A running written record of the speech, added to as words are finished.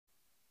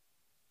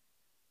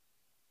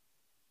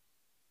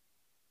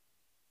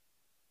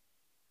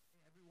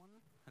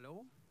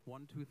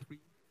1, 2, 3.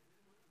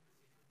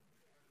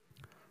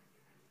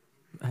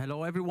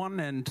 Hello, everyone,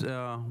 and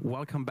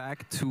welcome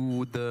back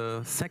to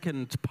the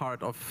second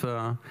part of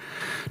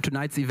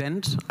tonight's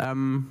event.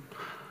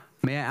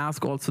 May I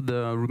ask also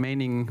the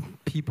remaining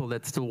people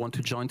that still want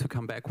to join to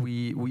come back?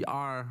 We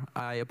are,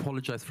 I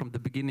apologize from the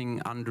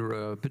beginning,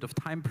 under a bit of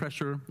time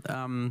pressure,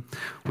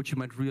 which you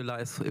might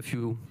realize if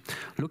you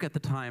look at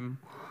the time.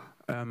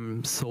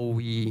 So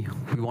we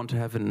want to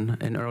have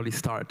an early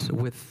start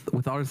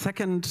with our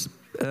second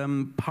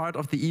part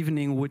of the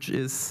evening, which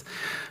is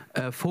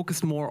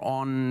focused more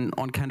on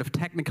kind of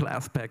technical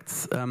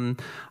aspects.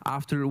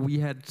 After we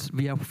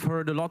have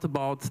heard a lot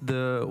about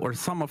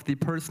some of the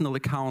personal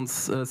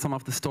accounts, some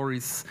of the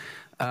stories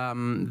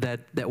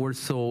that were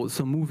so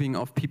moving,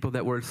 of people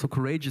that were so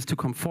courageous to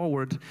come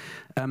forward.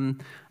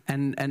 And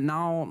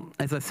now,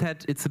 as I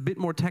said, it's a bit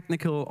more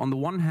technical on the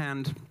one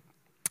hand.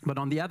 But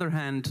on the other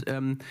hand,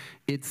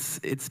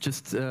 it's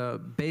just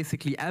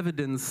basically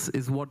evidence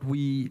is what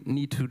we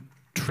need to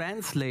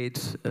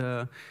translate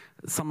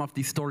some of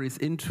these stories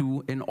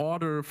into in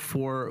order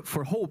for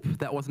hope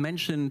that was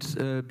mentioned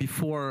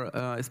before,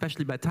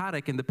 especially by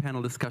Tarek in the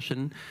panel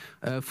discussion,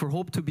 for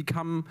hope to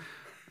become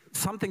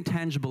something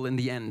tangible in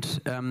the end.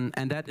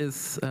 And that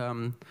is,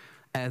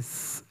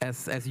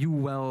 as you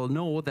well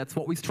know, that's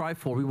what we strive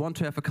for. We want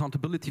to have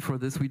accountability for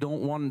this. We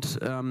don't want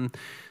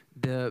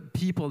the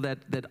people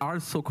that are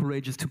so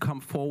courageous to come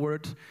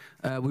forward.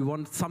 We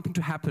want something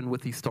to happen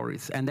with these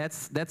stories, and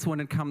that's when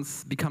it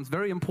becomes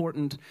very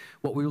important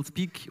what we will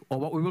speak or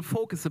what we will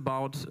focus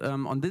about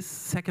on this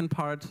second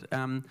part,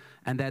 and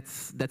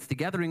that's the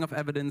gathering of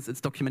evidence,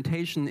 its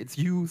documentation, its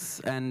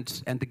use,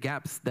 and the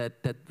gaps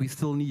that we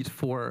still need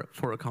for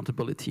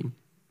accountability.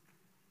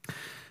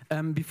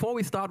 Before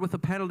we start with the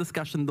panel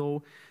discussion,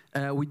 though,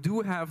 we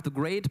do have the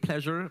great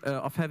pleasure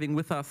of having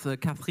with us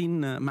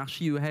Catherine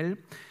Marchi-Uhel,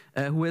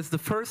 who is the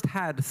first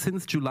head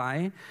since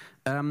July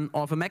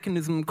of a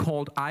mechanism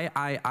called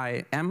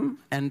IIIM,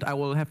 and I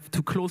will have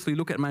to closely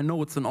look at my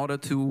notes in order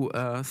to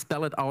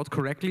spell it out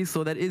correctly.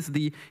 So that is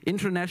the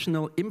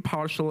International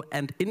Impartial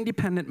and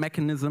Independent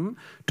Mechanism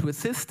to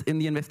assist in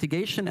the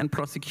investigation and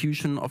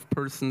prosecution of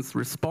persons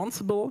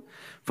responsible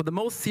for the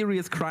most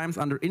serious crimes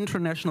under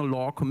international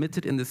law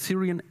committed in the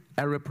Syrian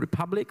Arab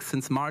Republic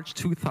since March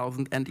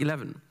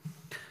 2011.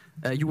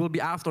 You will be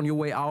asked on your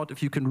way out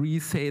if you can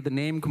re-say the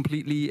name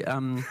completely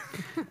and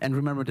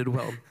remember it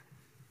well.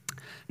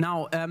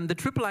 Now, the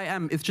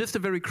IIIM is just a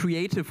very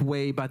creative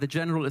way by the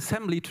General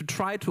Assembly to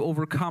try to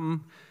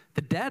overcome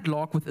the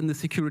deadlock within the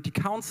Security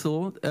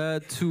Council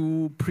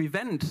to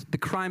prevent the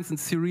crimes in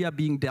Syria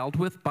being dealt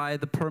with by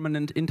the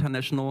Permanent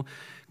International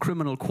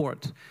Criminal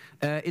Court.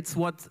 It's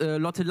what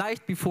Lotte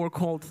Leicht before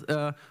called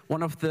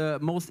one of the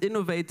most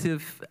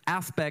innovative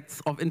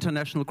aspects of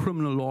international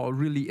criminal law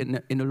really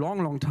in a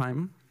long, long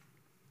time.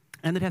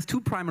 And it has two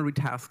primary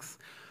tasks.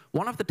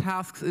 One of the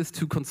tasks is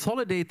to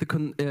consolidate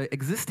the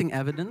existing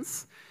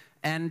evidence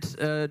and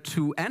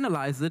to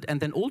analyze it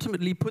and then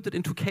ultimately put it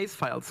into case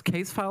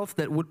files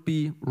that would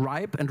be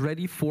ripe and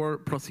ready for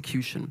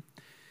prosecution.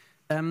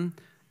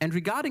 And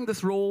regarding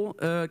this role,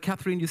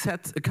 Catherine, you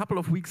said a couple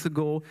of weeks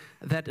ago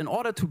that in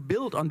order to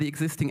build on the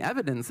existing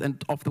evidence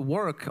and of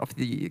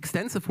the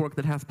extensive work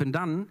that has been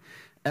done,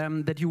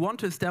 that you want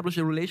to establish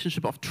a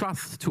relationship of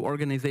trust to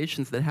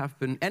organizations that have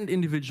been, and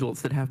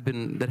individuals that have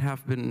been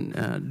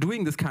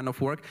doing this kind of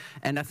work.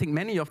 And I think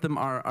many of them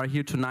are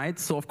here tonight.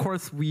 So of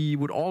course we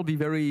would all be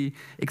very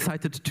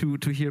excited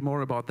to hear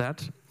more about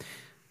that.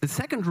 The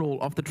second role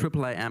of the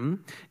IIIM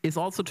is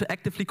also to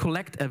actively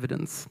collect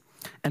evidence.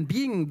 And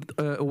being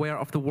aware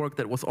of the work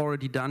that was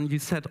already done, you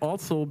said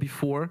also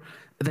before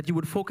that you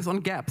would focus on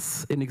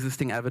gaps in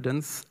existing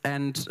evidence.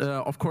 And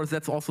of course,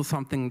 that's also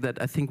something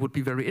that I think would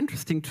be very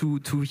interesting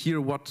to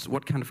hear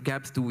what kind of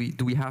gaps do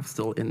we have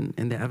still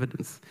in the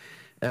evidence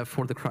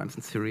for the crimes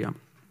in Syria.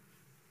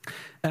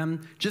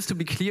 Just to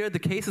be clear, the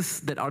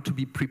cases that are to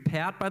be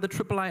prepared by the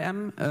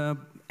IIIM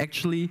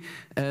actually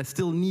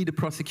still need a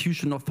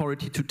prosecution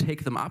authority to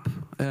take them up.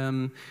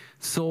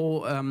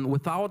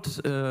 Without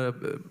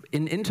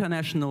an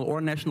international or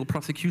national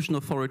prosecution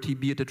authority,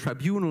 be it a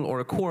tribunal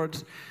or a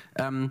court,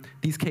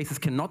 these cases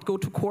cannot go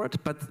to court,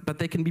 but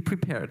they can be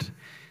prepared.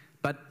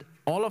 But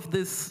all of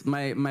this,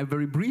 my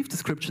very brief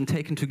description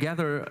taken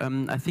together,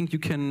 I think you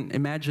can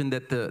imagine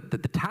that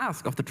the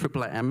task of the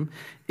IIIM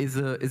is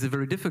a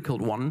very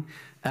difficult one.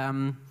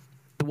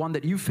 The one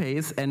that you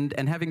face, and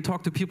having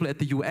talked to people at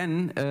the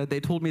UN, they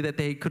told me that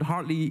they could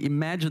hardly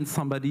imagine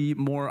somebody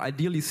more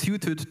ideally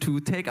suited to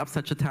take up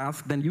such a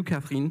task than you,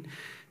 Catherine.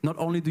 Not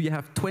only do you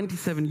have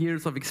 27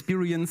 years of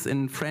experience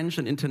in French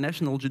and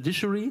international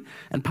judiciary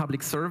and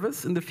public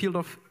service in the field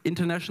of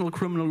international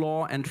criminal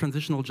law and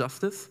transitional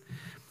justice,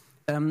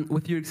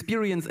 with your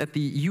experience at the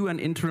UN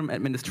Interim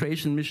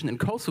Administration Mission in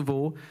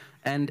Kosovo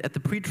and at the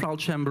pretrial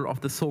chamber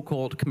of the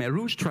so-called Khmer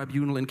Rouge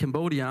Tribunal in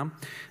Cambodia,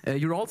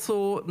 you're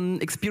also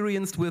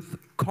experienced with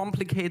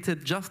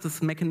complicated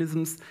justice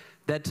mechanisms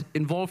that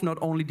involve not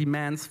only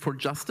demands for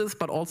justice,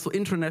 but also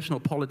international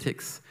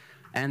politics.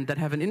 and that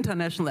have an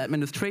international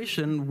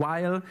administration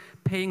while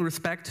paying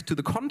respect to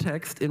the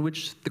context in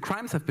which the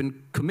crimes have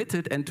been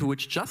committed and to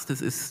which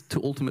justice is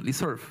to ultimately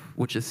serve,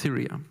 which is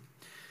Syria.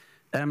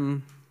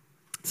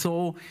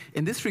 So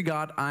in this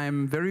regard,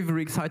 I'm very,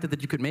 very excited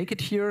that you could make it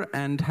here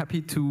and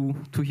happy to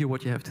hear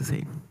what you have to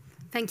say.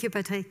 Thank you,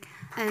 Patrick.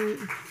 And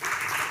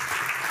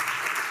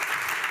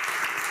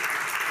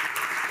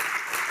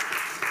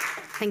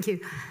thank you.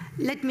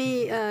 Let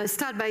me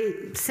start by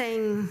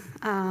saying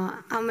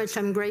how much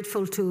I'm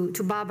grateful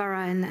to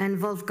Barbara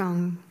and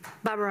Wolfgang.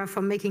 Barbara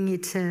for making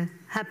it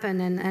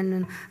happen,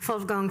 and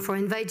Wolfgang for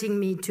inviting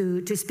me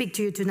to speak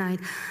to you tonight.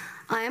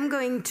 I am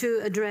going to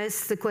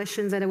address the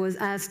questions that I was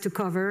asked to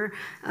cover,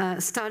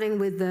 starting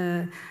with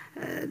the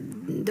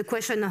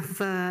question of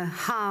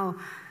how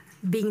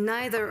being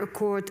neither a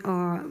court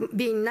or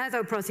being neither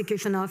a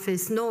prosecution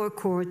office nor a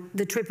court,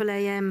 the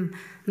IIIM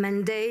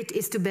mandate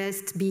is to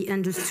best be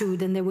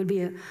understood, and there will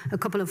be a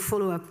couple of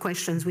follow-up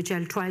questions which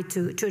I'll try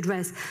to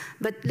address.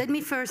 But let me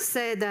first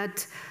say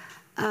that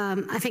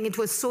I think it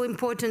was so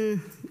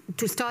important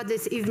to start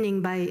this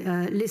evening by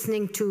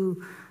listening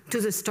to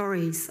the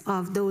stories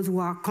of those who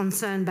are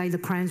concerned by the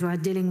crimes we are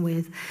dealing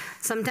with.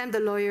 Sometimes the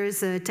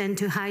lawyers tend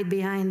to hide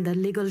behind the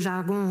legal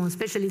jargon,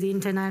 especially the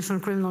international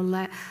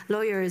criminal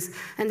lawyers,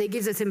 and they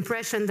give this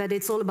impression that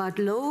it's all about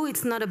law,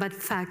 it's not about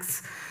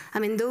facts. I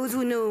mean, those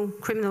who know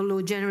criminal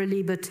law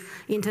generally, but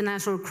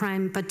international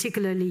crime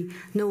particularly,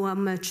 know how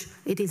much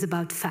it is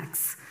about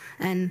facts.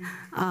 And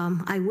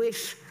I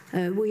wish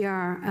we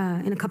are,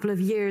 in a couple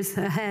of years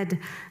ahead,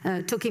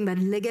 talking about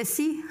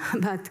legacy,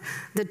 about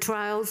the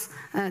trials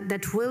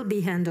that will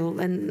be handled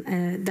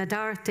and that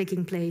are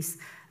taking place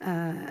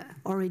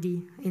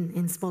already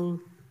in small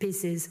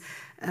pieces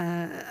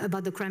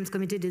about the crimes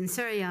committed in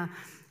Syria.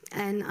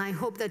 And I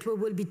hope that we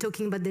will be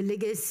talking about the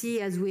legacy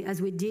as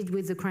we did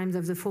with the crimes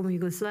of the former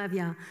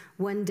Yugoslavia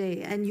one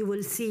day. And you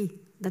will see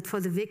that for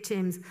the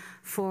victims,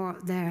 for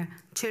their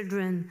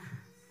children,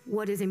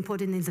 what is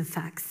important is the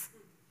facts.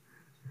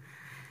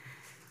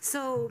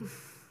 So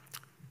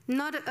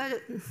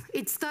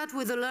it starts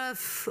with a lot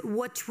of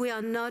what we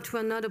are not.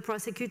 We're not a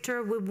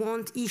prosecutor. We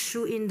won't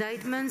issue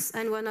indictments,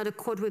 and we're not a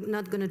court. We're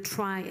not going to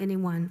try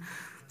anyone.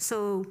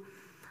 So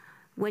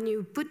when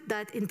you put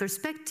that in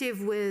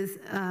perspective with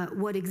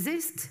what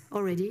exists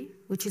already,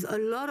 which is a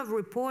lot of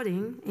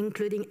reporting,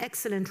 including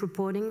excellent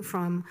reporting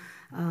from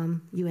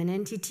UN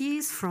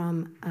entities,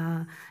 from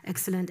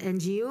excellent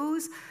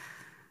NGOs,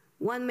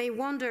 one may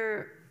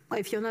wonder,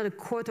 if you're not a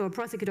court or a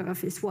prosecutor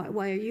office,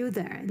 why are you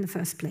there in the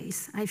first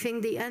place? I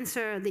think the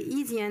answer, the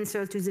easy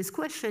answer to this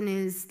question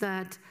is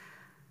that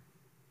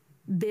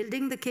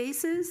building the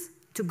cases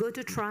to go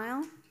to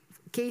trial,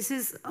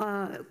 cases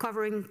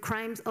covering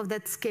crimes of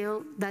that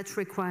scale, that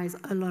requires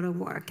a lot of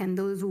work. And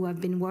those who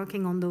have been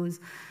working on those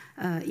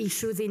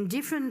issues in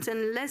different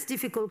and less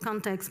difficult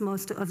contexts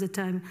most of the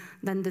time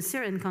than the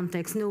Syrian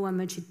context know how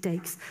much it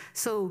takes.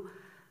 So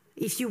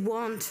if you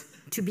want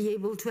to be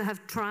able to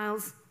have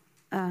trials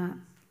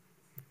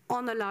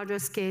on a larger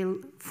scale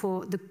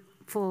for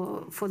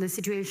the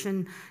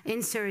situation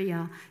in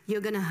Syria,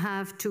 you're going to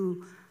have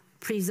to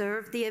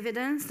preserve the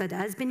evidence that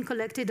has been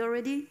collected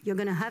already. You're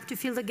going to have to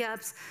fill the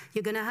gaps.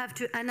 You're going to have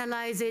to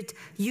analyze it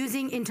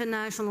using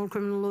international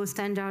criminal law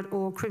standard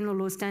or criminal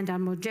law standard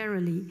more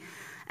generally,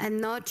 and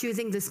not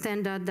using the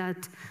standard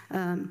that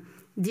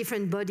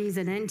different bodies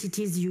and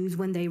entities use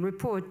when they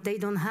report. They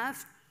don't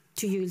have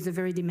to use the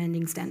very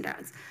demanding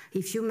standards.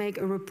 If you make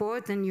a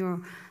report and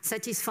you're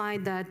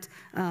satisfied that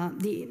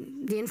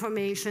the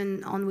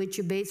information on which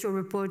you base your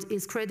report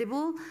is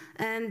credible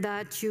and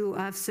that you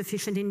have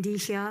sufficient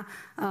indicia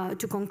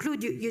to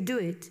conclude, you do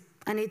it.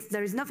 And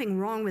there is nothing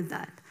wrong with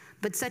that.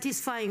 But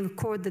satisfying a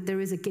court that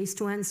there is a case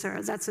to answer,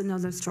 that's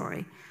another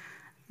story.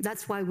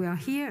 That's why we are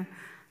here,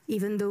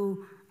 even though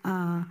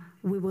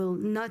we will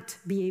not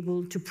be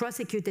able to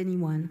prosecute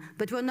anyone.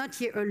 But we're not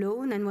here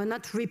alone, and we're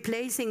not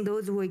replacing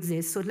those who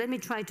exist. So let me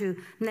try to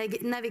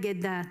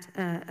navigate that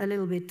a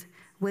little bit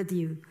with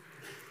you.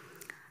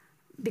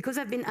 Because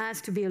I've been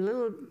asked to be a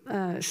little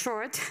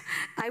short,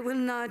 I will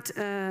not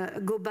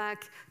go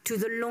back to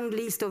the long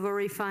list of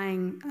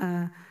horrifying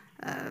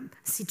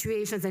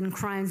situations and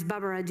crimes.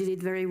 Barbara did it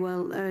very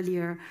well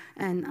earlier,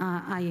 and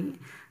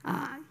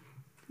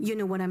you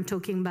know what I'm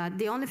talking about.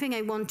 The only thing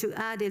I want to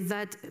add is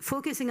that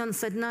focusing on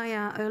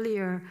Sednaya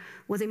earlier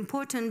was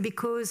important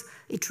because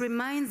it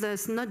reminds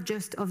us not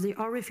just of the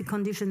horrific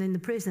condition in the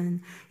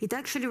prison, it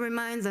actually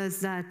reminds us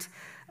that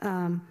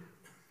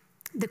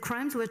the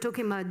crimes we're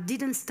talking about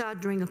didn't start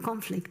during a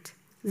conflict.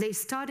 They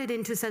started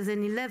in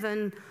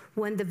 2011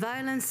 when the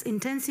violence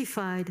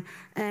intensified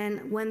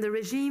and when the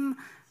regime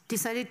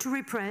decided to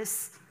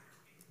repress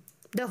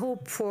the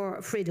hope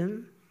for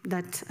freedom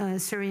that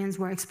Syrians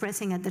were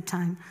expressing at the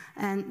time.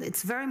 And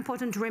it's very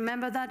important to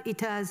remember that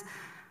it has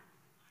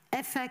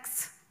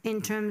effects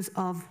in terms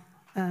of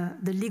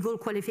the legal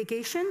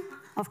qualification,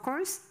 of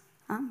course.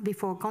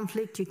 Before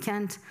conflict, you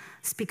can't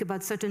speak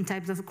about certain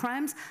types of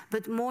crimes,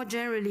 but more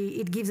generally,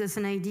 it gives us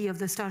an idea of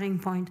the starting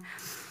point.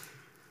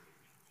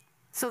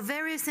 So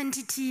various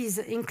entities,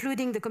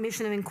 including the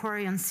Commission of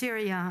Inquiry on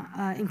Syria,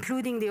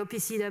 including the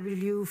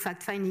OPCW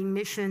fact-finding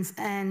missions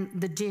and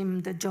the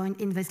JIM, the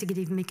Joint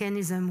Investigative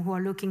Mechanism, who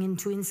are looking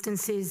into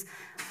instances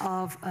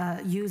of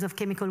use of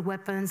chemical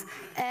weapons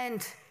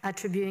and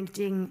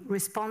attributing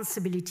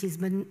responsibilities,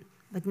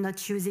 but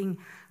not using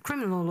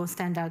criminal law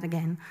standard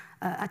again,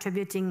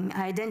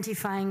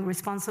 identifying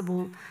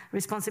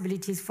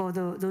responsibilities for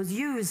those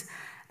use,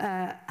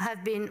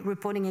 have been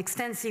reporting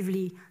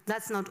extensively.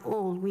 That's not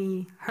all.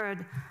 We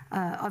heard,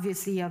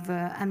 obviously, of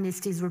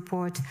Amnesty's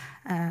report,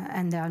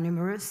 and there are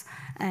numerous,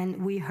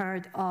 and we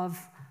heard of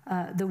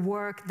the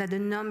work that a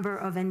number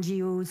of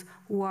NGOs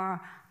who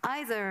are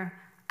either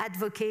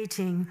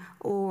advocating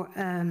or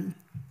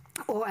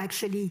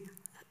actually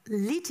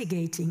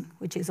litigating,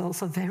 which is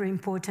also very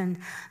important,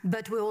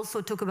 but we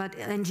also talk about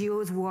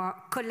NGOs who are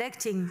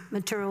collecting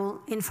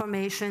material,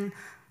 information,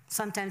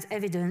 sometimes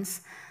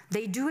evidence.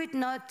 They do it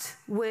not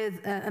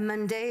with a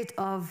mandate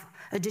of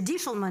a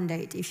judicial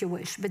mandate, if you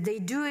wish, but they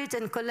do it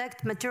and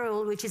collect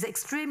material, which is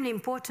extremely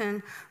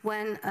important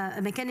when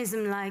a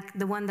mechanism like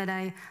the one that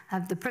I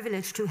have the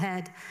privilege to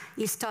head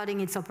is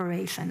starting its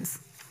operations.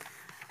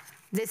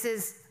 This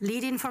is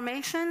lead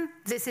information,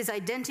 this is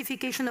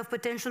identification of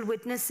potential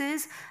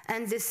witnesses,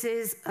 and this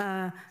is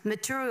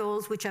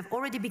materials which have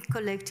already been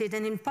collected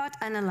and in part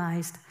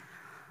analyzed.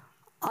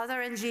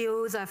 Other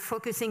NGOs are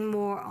focusing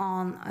more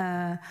on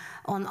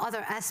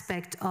other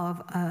aspects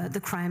of the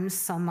crimes.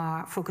 Some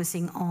are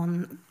focusing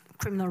on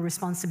criminal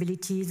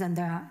responsibilities, and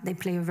they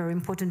play a very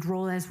important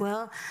role as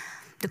well.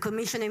 The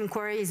Commission of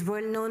Inquiry is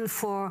well known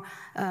for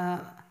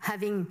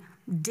having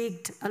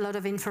digged a lot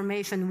of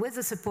information with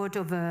the support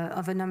of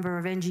a number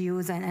of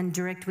NGOs and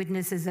direct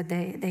witnesses that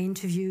they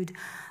interviewed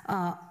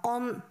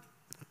on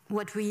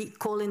what we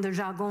call in the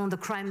jargon the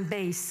crime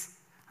base,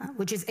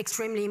 which is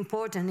extremely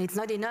important. It's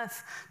not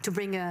enough to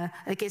bring a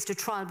case to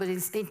trial, but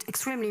it's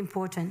extremely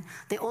important.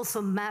 They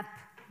also map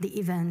the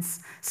events.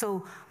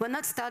 So we're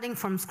not starting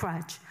from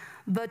scratch.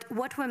 But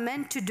what we're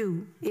meant to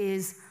do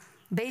is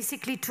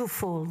basically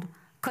twofold: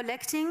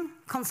 collecting,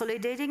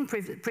 consolidating,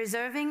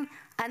 preserving,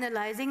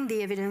 analyzing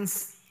the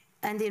evidence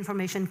and the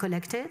information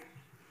collected.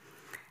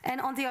 And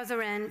on the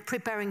other end,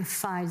 preparing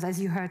files, as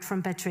you heard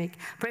from Patrick.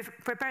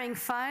 Preparing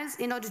files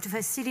in order to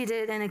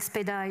facilitate and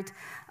expedite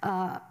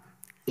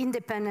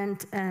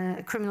independent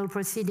criminal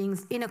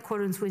proceedings in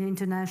accordance with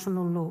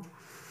international law.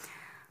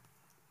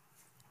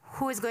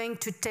 Who is going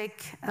to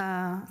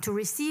to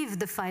receive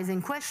the files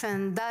in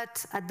question?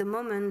 That, at the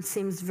moment,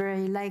 seems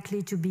very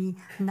likely to be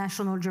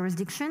national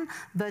jurisdiction,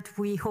 but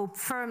we hope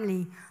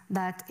firmly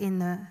that in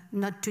the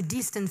not too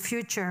distant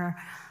future,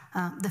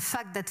 the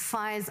fact that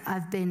files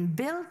have been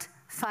built,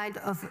 files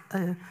of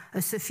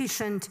a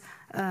sufficient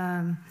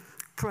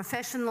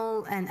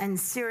professional and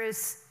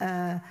serious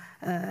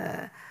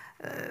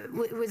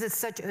with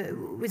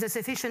a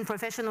sufficient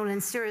professional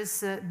and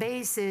serious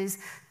basis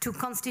to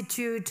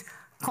constitute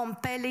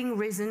compelling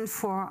reason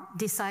for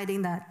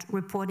deciding that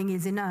reporting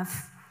is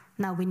enough.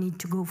 Now we need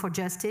to go for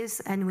justice,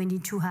 and we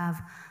need to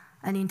have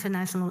an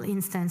international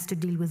instance to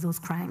deal with those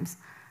crimes.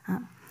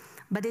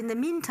 But in the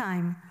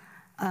meantime,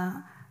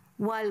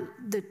 while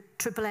the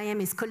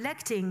IIIM is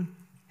collecting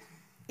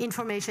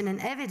information and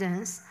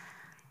evidence,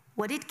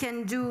 what it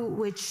can do,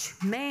 which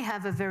may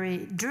have a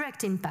very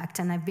direct impact,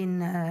 and I've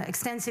been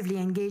extensively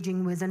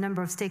engaging with a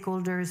number of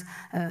stakeholders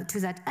to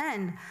that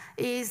end,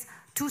 is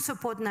to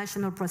support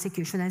national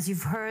prosecution. As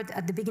you've heard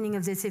at the beginning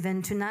of this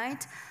event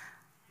tonight,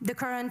 the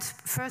current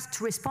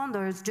first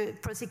responders,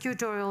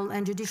 prosecutorial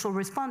and judicial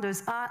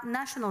responders, are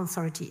national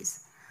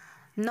authorities.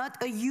 Not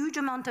a huge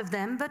amount of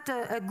them, but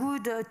a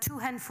good two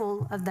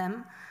handful of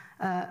them,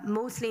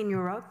 mostly in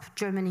Europe,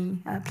 Germany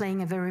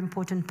playing a very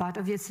important part,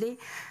 obviously.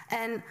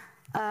 And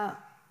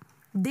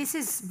this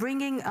is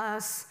bringing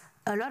us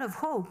a lot of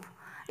hope.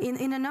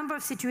 In a number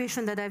of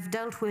situations that I've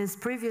dealt with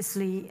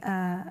previously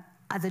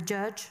as a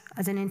judge,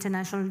 as an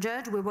international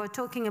judge, we were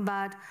talking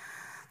about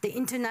the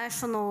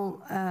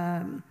international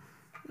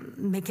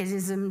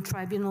mechanism,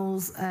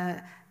 tribunals,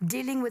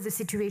 dealing with the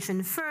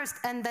situation first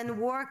and then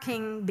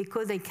working,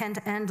 because they can't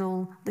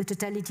handle the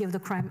totality of the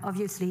crime,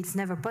 obviously it's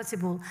never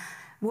possible,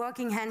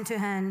 working hand to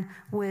hand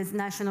with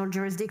national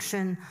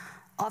jurisdiction,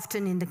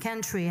 often in the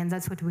country, and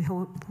that's what we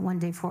hope one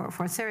day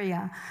for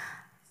Syria,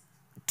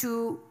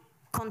 to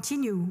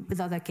continue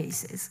with other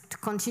cases, to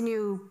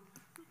continue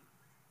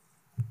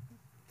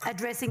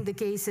addressing the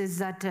cases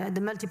that, the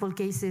multiple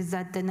cases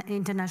that the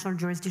international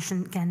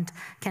jurisdiction can't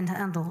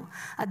handle.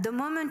 At the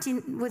moment,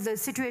 with the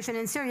situation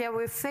in Syria,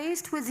 we're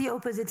faced with the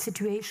opposite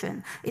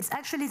situation. It's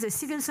actually the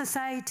civil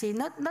society,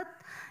 not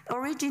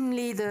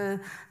originally the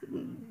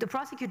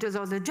prosecutors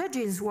or the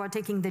judges who are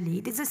taking the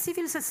lead. It's the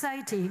civil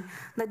society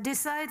that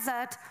decides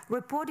that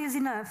report is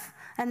enough,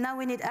 and now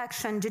we need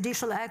action,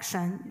 judicial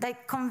action. They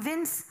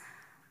convince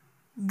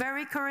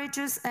very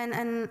courageous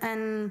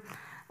and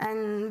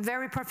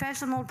very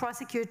professional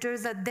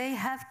prosecutors that they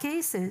have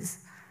cases.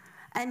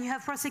 And you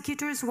have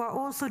prosecutors who are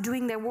also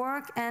doing their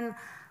work, and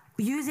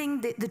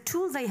using the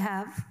tools they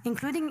have,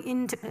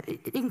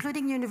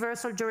 including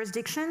universal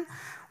jurisdiction,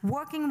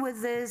 working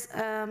with these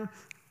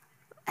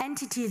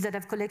entities that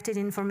have collected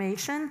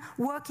information,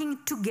 working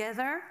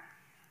together.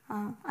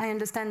 I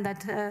understand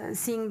that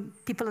seeing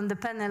people on the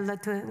panel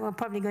that we're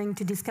probably going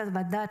to discuss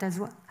about that as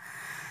well.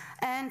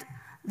 And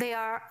they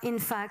are, in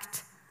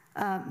fact,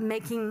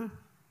 making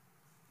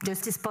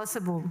justice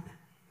possible.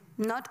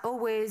 Not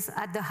always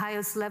at the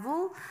highest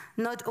level,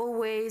 not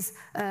always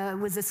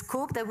with the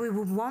scope that we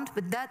would want,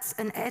 but that's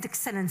an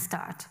excellent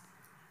start.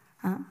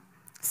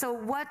 So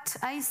what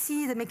I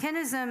see the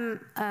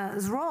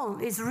mechanism's role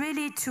is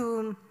really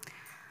to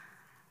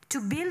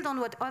build on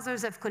what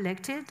others have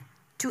collected,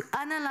 to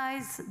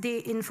analyze the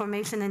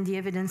information and the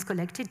evidence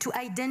collected, to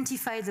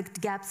identify the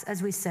gaps,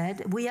 as we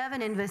said. We have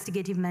an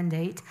investigative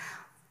mandate.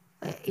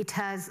 It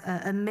has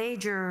a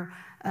major,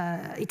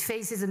 it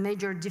faces a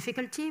major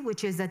difficulty,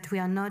 which is that we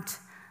are not,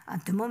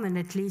 at the moment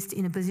at least,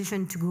 in a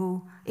position to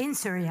go in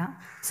Syria.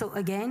 So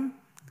again,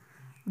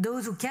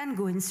 those who can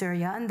go in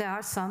Syria, and there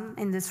are some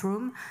in this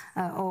room,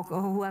 or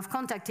who have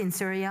contact in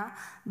Syria,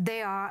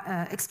 they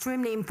are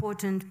extremely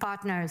important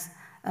partners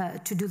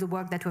to do the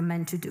work that we're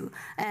meant to do.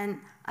 And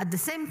at the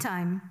same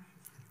time,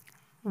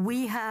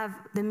 we have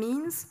the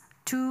means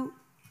to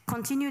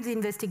continue the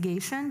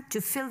investigation,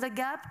 to fill the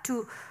gap,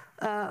 to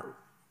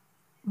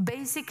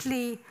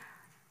basically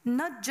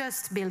not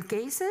just build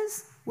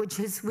cases,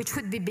 which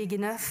would be big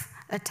enough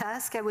a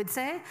task, I would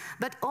say,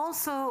 but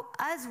also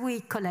as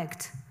we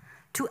collect,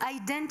 to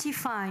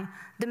identify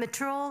the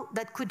material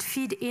that could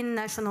feed in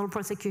national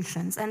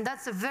prosecutions. And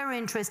that's a very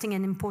interesting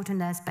and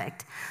important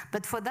aspect.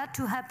 But for that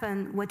to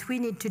happen, what we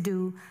need to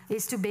do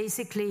is to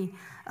basically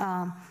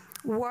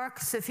work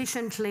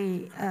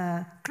sufficiently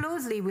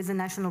closely with the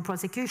national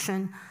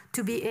prosecution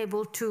to be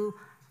able to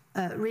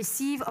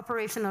receive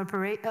operational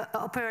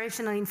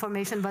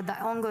information about the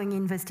ongoing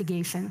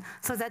investigation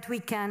so that we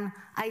can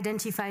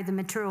identify the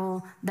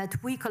material that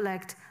we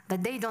collect,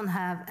 that they don't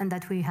have, and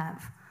that we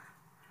have.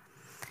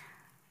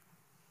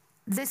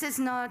 This is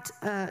not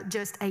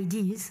just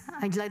ideas.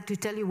 I'd like to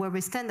tell you where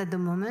we stand at the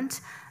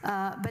moment,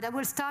 but I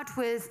will start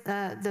with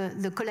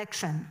the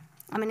collection.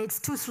 I mean, it's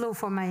too slow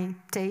for my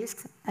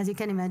taste, as you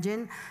can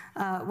imagine.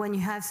 When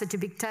you have such a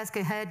big task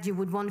ahead, you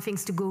would want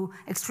things to go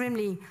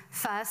extremely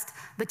fast,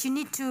 but you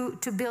need to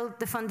build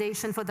the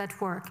foundation for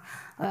that work.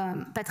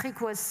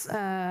 Patrick was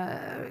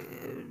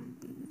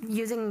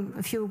using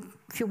a few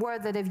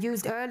words that I've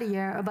used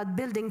earlier about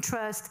building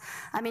trust.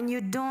 I mean, you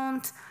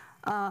don't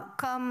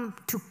come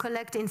to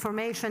collect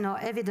information or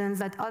evidence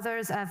that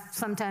others have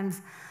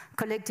sometimes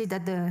collected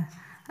at the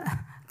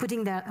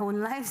putting their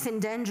own lives in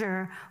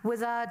danger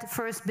without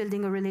first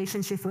building a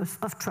relationship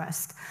of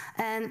trust.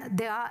 And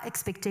there are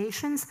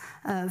expectations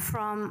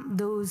from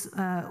those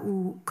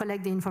who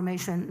collect the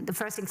information. The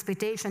first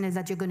expectation is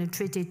that you're going to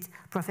treat it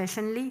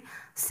professionally,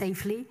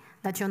 safely,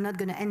 that you're not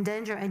going to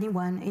endanger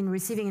anyone in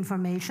receiving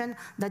information,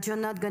 that you're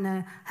not going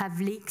to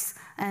have leaks,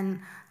 and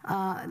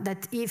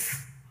that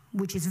if,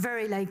 which is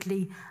very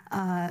likely,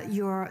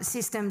 your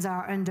systems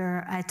are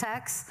under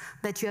attacks,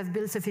 that you have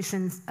built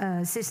sufficient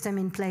system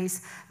in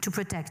place to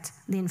protect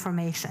the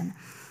information.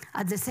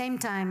 At the same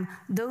time,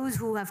 those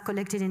who have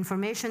collected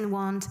information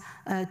want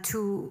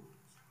to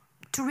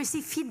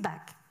receive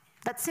feedback.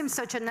 That seems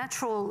such a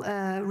natural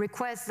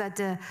request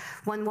that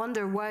one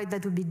wonders why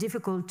that would be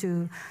difficult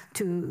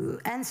to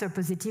answer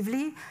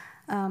positively.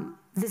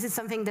 This is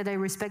something that I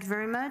respect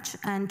very much,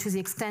 and to the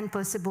extent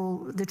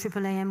possible, the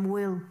IIIM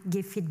will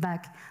give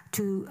feedback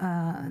to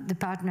the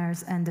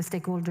partners and the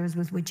stakeholders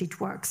with which it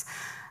works.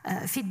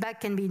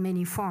 Feedback can be in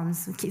many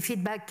forms.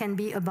 Feedback can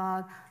be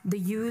about the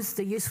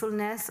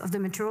usefulness of the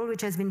material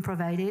which has been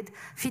provided.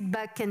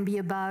 Feedback can be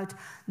about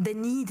the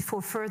need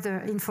for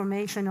further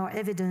information or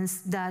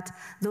evidence that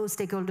those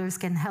stakeholders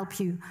can help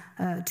you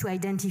to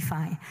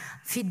identify.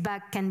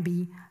 Feedback can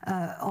be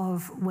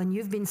of when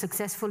you've been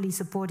successfully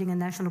supporting a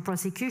national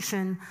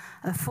prosecution,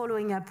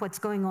 following up what's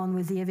going on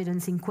with the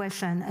evidence in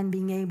question and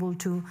being able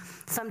to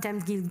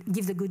sometimes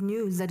give the good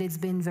news that it's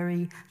been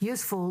very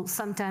useful,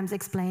 sometimes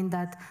explain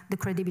that the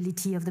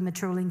credibility of the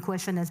material in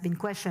question has been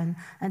questioned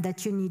and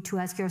that you need to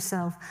ask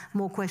yourself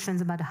more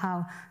questions about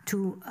how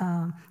to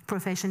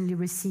professionally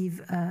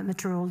receive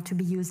material to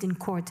be used in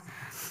court.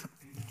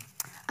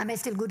 Am I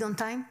still good on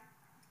time?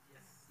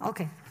 Yes.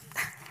 Okay.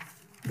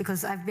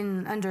 Because I've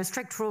been under a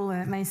strict rule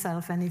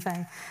myself, and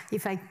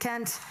if I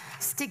can't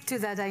stick to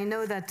that, I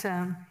know that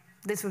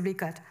this will be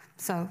cut.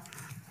 So,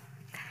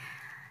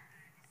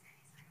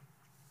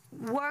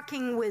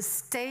 working with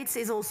states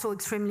is also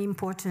extremely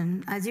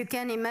important. As you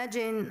can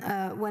imagine,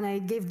 when I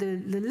gave the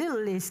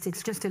little list,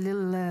 it's just a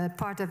little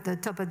part of the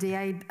top of the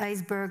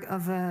iceberg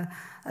of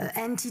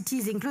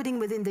entities, including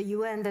within the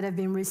UN, that have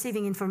been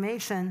receiving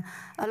information.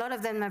 A lot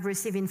of them have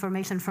received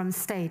information from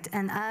state.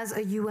 And as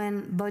a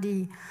UN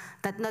body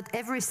that not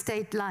every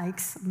state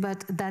likes,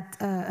 but that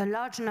a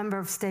large number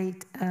of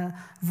states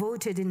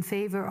voted in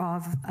favor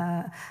of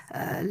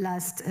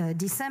last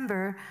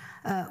December,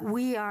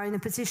 we are in a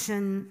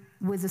position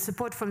with the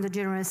support from the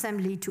General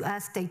Assembly to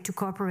ask states to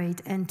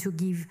cooperate and to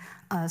give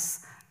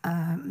us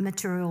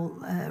material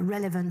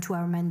relevant to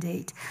our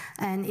mandate.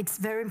 And it's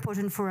very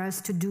important for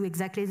us to do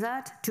exactly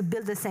that, to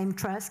build the same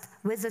trust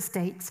with the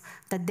states,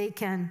 that they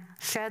can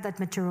share that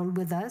material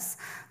with us,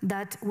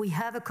 that we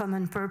have a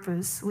common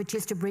purpose, which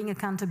is to bring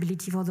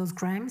accountability for those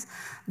crimes,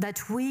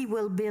 that we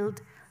will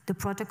build the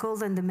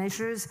protocols and the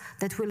measures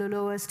that will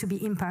allow us to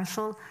be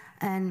impartial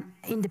and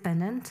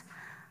independent,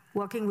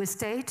 working with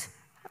state,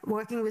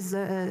 working with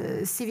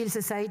civil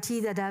society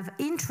that have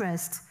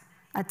interest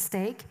at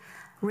stake,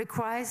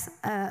 requires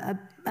a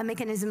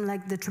mechanism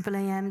like the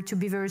IIIM to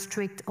be very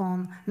strict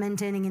on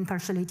maintaining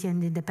impartiality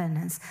and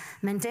independence.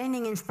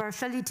 Maintaining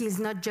impartiality is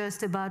not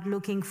just about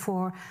looking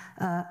for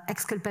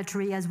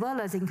exculpatory as well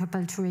as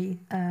inculpatory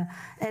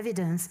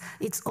evidence.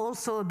 It's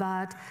also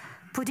about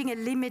putting a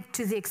limit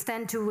to the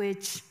extent to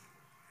which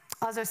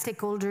other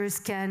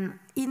stakeholders can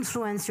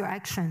influence your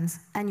actions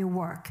and your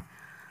work.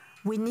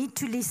 We need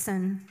to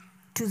listen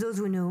to those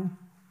who know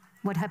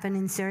what happened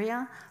in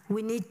Syria.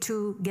 We need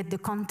to get the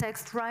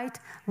context right.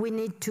 We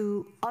need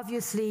to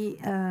obviously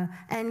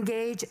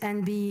engage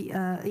and be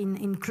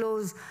in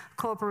close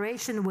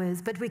cooperation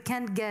with, but we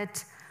can't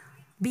get,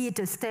 be it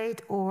a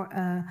state or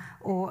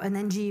an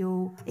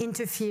NGO,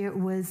 interfere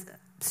with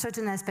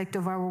certain aspects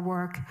of our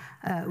work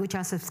which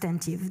are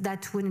substantive.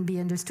 That wouldn't be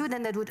understood,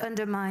 and that would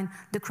undermine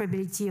the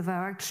credibility of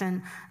our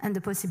action and the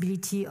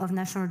possibility of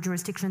national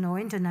jurisdiction or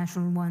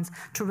international ones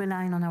to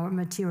rely on our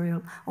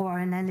material or our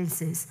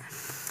analysis.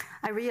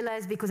 I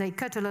realized, because I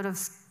cut a lot of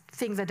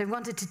things that I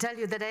wanted to tell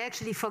you, that I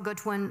actually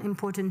forgot one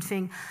important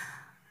thing.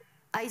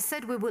 I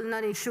said we will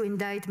not issue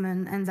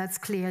indictment, and that's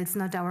clear, it's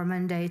not our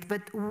mandate,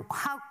 but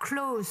how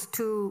close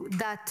to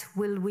that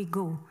will we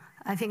go?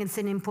 I think it's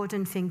an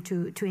important thing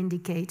to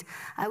indicate.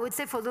 I would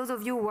say, for those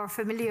of you who are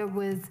familiar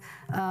with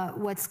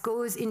what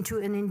goes into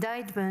an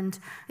indictment,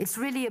 it's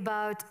really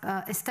about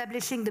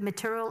establishing the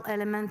material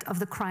element of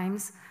the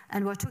crimes,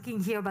 and we're talking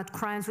here about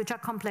crimes which are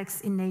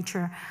complex in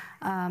nature,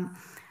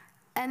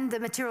 and the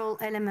material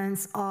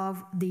elements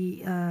of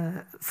the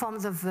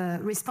forms of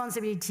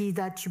responsibility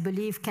that you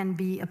believe can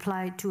be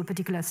applied to a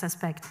particular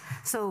suspect.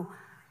 So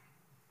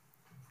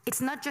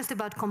it's not just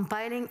about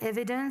compiling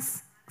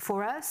evidence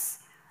for us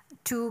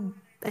to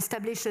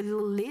establish a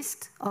little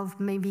list of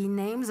maybe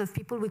names of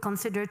people we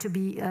consider to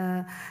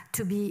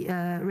be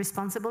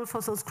responsible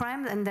for those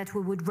crimes and that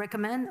we would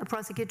recommend a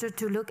prosecutor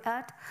to look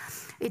at.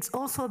 It's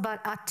also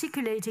about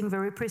articulating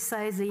very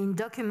precisely in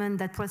document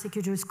that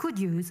prosecutors could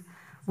use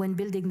when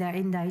building their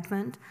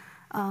indictment,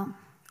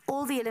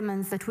 all the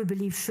elements that we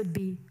believe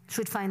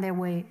should find their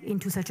way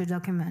into such a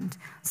document.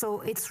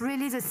 So it's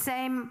really the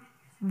same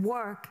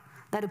work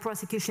that a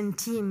prosecution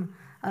team,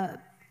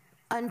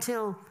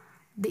 until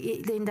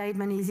the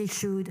indictment is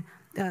issued,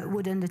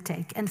 would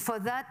undertake. And for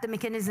that, the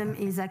mechanism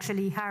is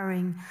actually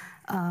hiring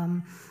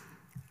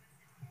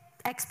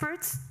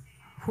experts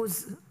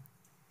whose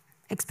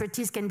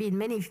expertise can be in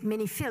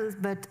many fields,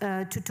 but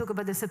to talk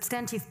about the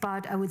substantive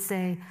part, I would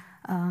say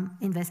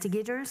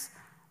investigators,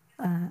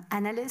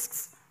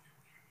 analysts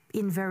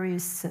in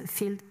various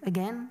fields,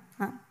 again,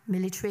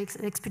 military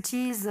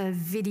expertise,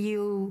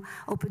 video,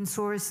 open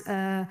source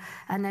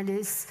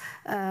analysts,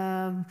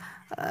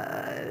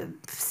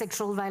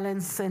 sexual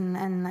violence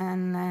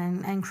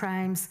and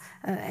crimes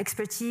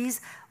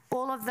expertise.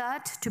 All of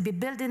that to be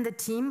built in the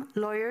team,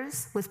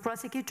 lawyers with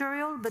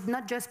prosecutorial, but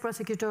not just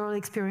prosecutorial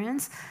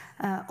experience,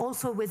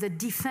 also with a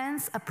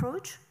defense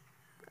approach,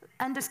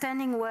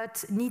 understanding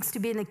what needs to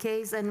be in a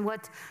case and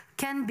what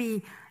can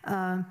be,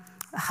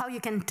 how you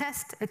can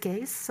test a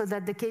case so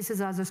that the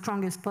cases are the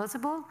strongest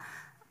possible.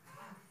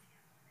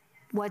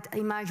 What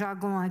in my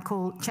jargon I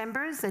call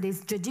chambers, that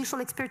is judicial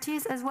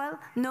expertise as well,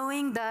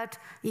 knowing that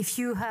if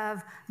you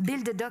have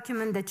built a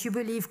document that you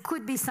believe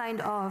could be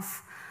signed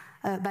off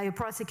by a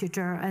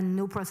prosecutor, and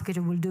no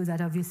prosecutor will do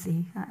that,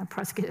 obviously.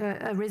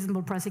 A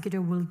reasonable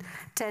prosecutor will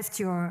test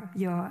your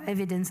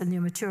evidence and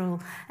your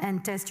material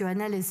and test your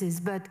analysis,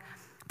 but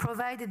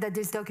provided that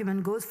this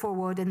document goes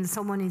forward and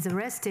someone is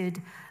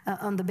arrested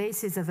on the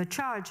basis of a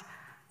charge,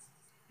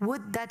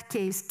 would that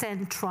case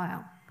stand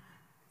trial?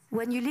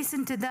 When you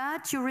listen to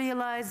that, you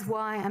realize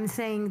why I'm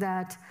saying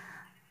that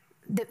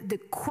the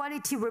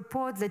quality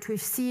reports that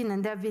we've seen,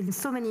 and there have been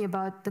so many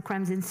about the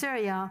crimes in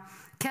Syria,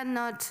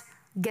 cannot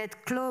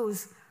get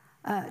close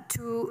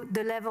to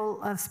the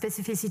level of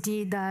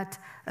specificity that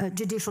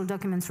judicial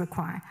documents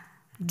require.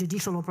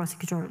 Judicial or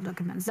prosecutorial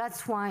documents.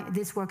 That's why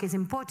this work is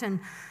important,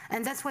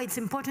 and that's why it's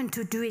important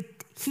to do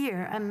it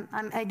here.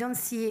 I don't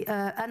see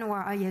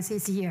Anwar. Oh, yes,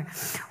 he's here.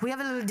 We have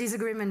a little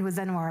disagreement with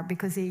Anwar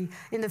because he,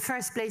 in the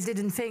first place,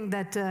 didn't think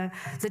that the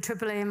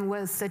IIIM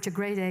was such a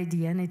great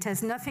idea, and it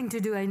has nothing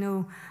to do, I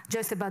know,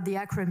 just about the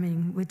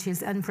acronym, which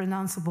is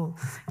unpronounceable.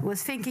 He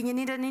was thinking you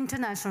need an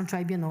international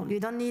tribunal.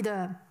 You don't need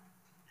a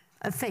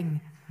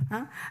thing,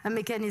 a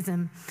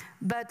mechanism.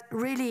 But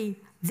really,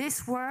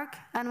 this work,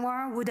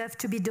 Anwar, would have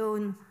to be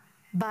done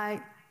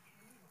by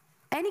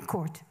any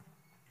court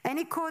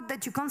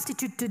that you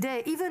constitute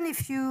today. Even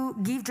if you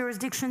give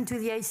jurisdiction to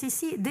the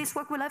ICC, this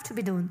work will have to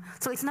be done.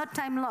 So it's not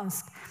time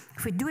lost.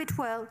 If we do it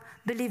well,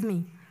 believe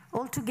me,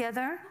 all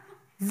together,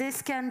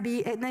 this can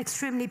be an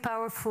extremely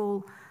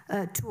powerful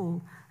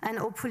tool, and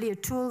hopefully a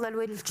tool that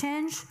will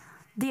change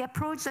the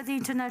approach that the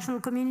international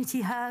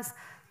community has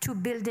to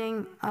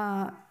building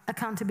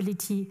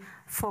accountability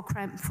for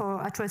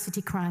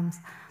atrocity crimes.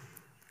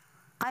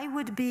 I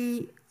would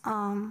be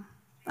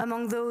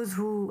among those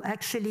who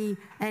actually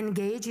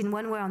engage in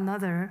one way or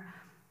another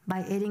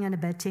by aiding and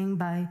abetting,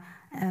 by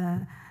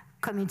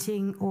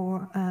committing,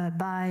 or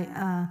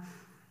by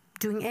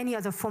doing any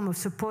other form of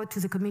support to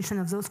the commission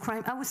of those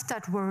crimes. I would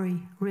start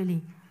worry,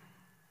 really,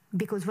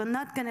 because we're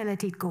not going to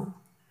let it go.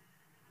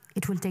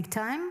 It will take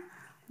time.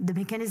 The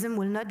mechanism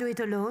will not do it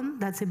alone.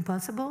 That's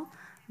impossible.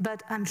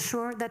 But I'm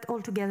sure that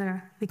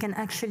altogether we can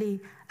actually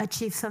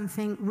achieve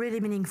something really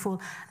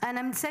meaningful. And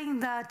I'm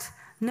saying that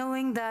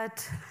knowing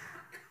that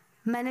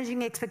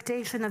managing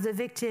expectation of the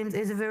victims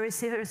is a very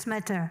serious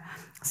matter.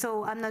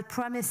 So I'm not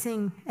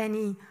promising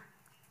any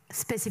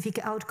specific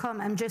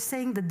outcome. I'm just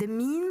saying that the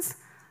means,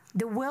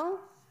 the will,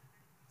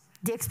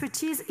 the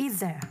expertise is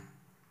there.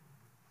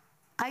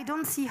 I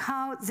don't see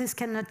how this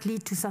cannot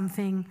lead to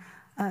something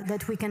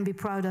that we can be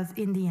proud of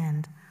in the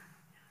end.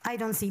 I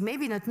don't see,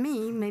 maybe not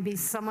me, maybe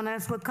someone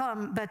else will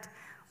come, but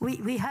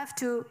we have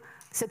to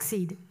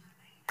succeed.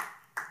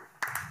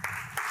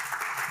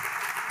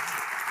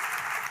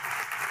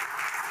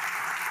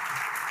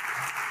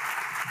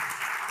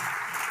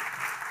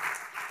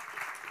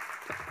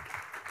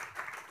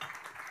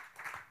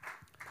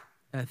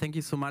 Thank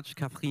you so much,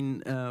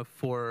 Catherine,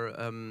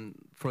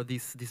 for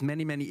these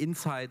many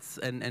insights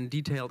and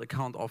detailed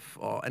account of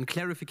and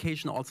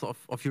clarification also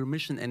of your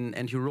mission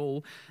and your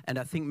role. And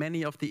I think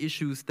many of the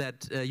issues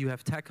that you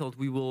have tackled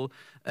we will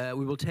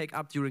take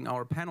up during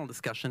our panel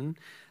discussion,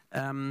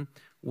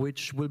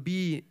 which will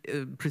be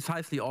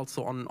precisely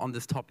also on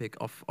this topic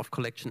of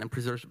collection and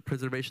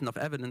preservation of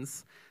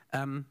evidence.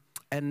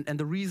 And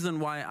the reason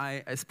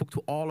why I spoke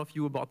to all of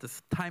you about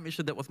this time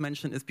issue that was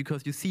mentioned is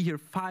because you see here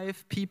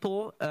 5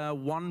 people,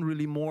 one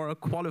really more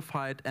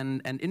qualified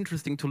and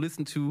interesting to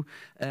listen to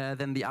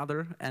than the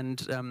other.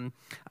 And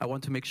I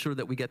want to make sure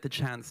that we get the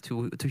chance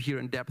to hear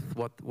in depth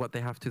what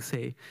they have to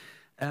say.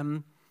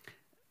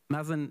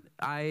 Mazen,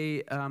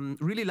 I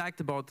really liked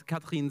about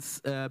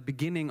Catherine's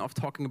beginning of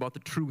talking about the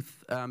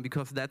truth,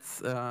 because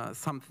that's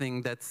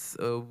something that's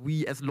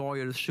we as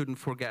lawyers shouldn't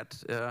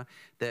forget.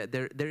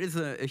 There is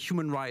a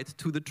human right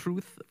to the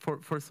truth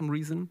for some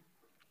reason.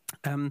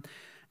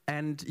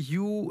 And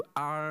you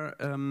are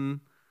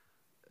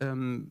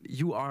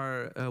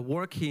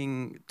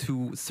working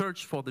to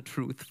search for the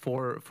truth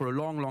for a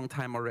long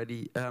time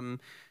already.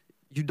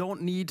 You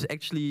don't need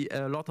actually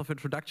a lot of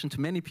introduction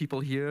to many people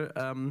here,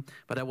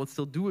 but I will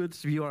still do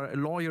it. You are a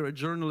lawyer, a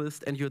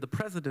journalist, and you're the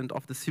president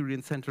of the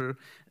Syrian Center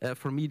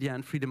for Media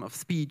and Freedom of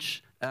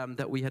Speech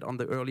that we had on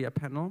the earlier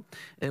panel,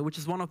 which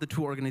is one of the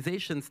 2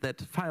 organizations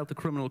that filed the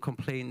criminal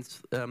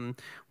complaints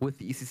with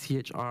the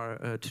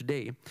ECCHR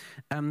today.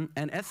 And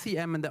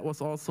SCM, and that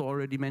was also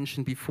already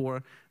mentioned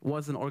before,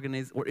 was an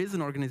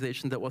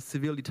organization that was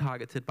severely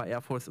targeted by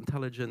Air Force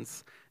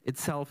intelligence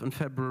itself in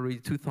February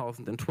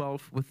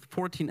 2012, with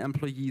 14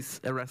 employees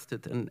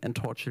arrested and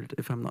tortured,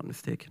 if I'm not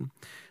mistaken.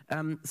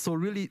 So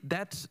really,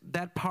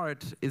 that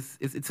part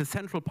it's a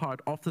central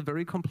part of the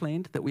very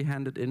complaint that we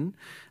handed in.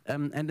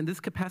 And in this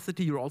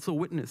capacity, you're also a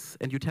witness,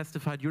 and you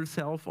testified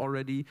yourself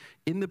already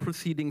in the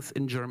proceedings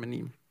in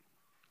Germany.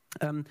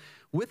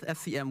 With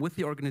SCM, with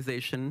the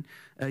organization,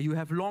 you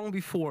have long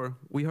before,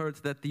 we heard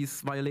that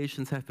these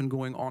violations have been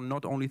going on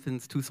not only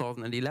since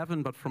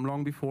 2011, but from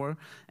long before.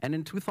 And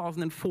in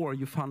 2004,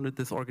 you founded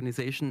this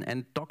organization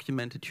and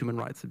documented human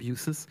rights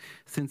abuses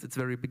since its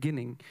very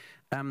beginning.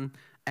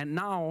 And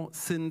now,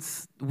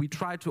 since we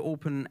try to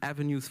open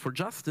avenues for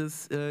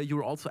justice,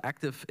 you're also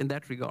active in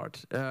that regard.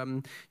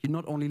 You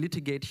not only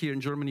litigate here in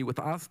Germany with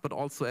us, but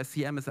also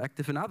SCM is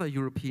active in other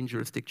European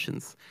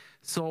jurisdictions.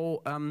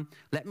 So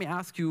let me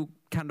ask you,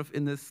 kind of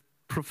in this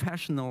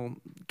professional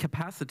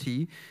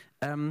capacity,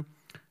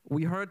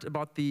 we heard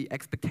about the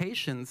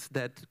expectations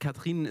that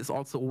Catherine is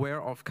also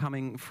aware of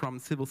coming from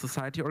civil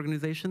society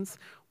organizations.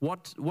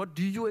 What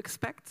do you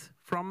expect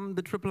from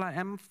the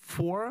IIIM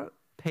for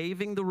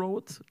paving the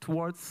road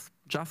towards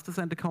justice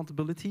and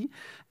accountability,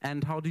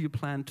 and how do you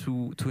plan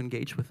to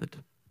engage with it?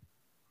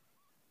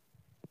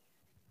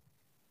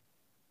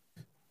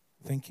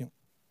 Thank you.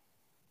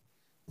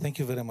 Thank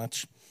you very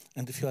much.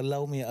 And if you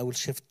allow me, I will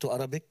shift to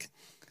Arabic.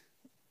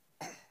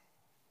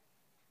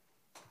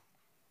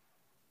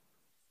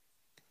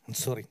 I'm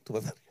sorry to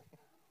bother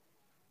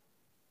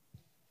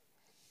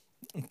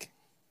you. Okay.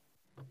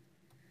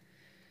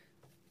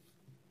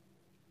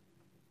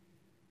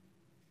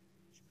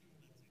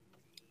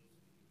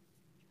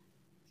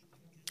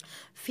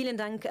 Vielen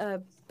Dank,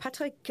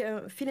 Patrick.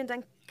 Vielen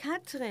Dank,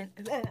 Katrin.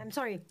 I'm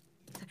sorry.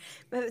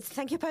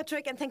 Thank you,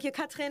 Patrick, and thank you,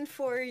 Katrin,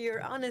 for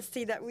your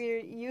honesty that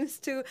we're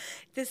used to.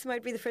 This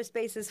might be the first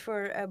basis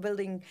for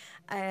building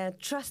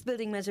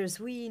trust-building measures.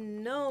 We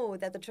know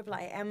that the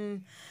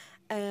IIIM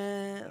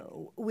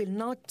will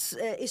not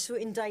issue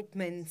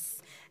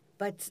indictments,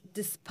 but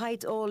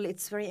despite all,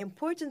 it's very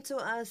important to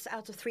us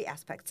out of 3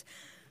 aspects.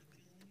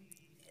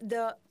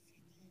 The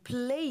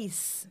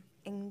place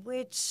in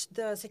which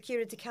the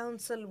Security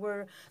Council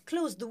were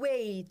closed the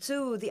way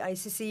to the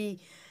ICC,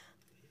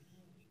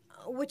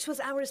 which was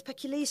our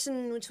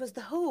speculation, which was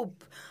the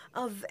hope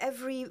of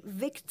every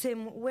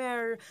victim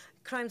where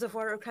crimes of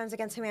war or crimes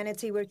against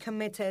humanity were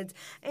committed.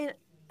 And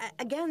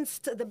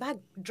against the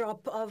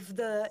backdrop of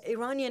the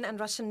Iranian and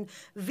Russian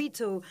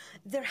veto,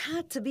 there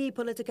had to be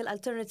political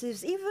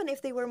alternatives, even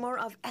if they were more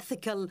of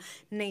ethical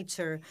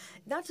nature.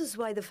 That is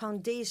why the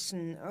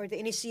foundation or the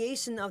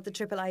initiation of the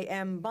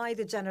IIIM by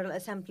the General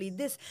Assembly,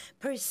 this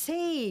per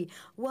se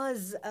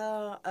was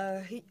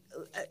a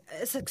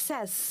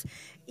success,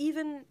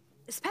 even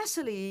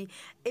especially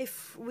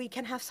if we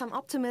can have some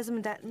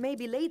optimism that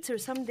maybe later,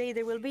 someday,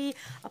 there will be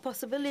a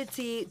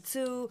possibility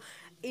to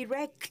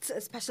erect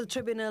a special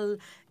tribunal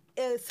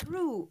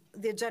through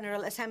the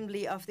General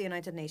Assembly of the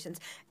United Nations.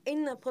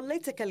 In a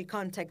political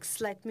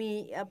context, let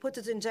me put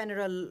it in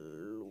general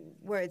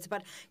words,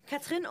 but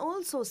Catherine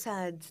also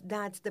said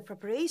that the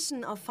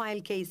preparation of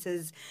file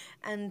cases,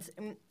 and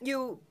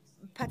you,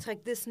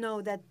 Patrick,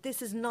 know that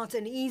this is not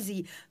an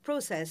easy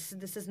process.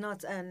 This is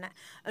not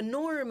a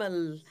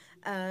normal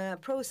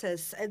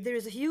process. There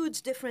is a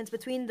huge difference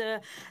between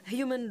the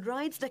human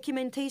rights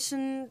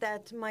documentation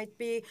that might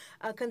be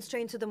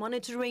constrained to the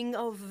monitoring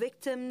of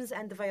victims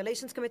and the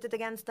violations committed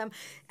against them.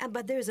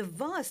 But there is a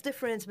vast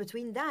difference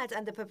between that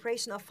and the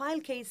preparation of file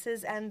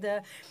cases and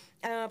the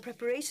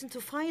preparation to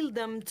file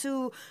them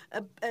to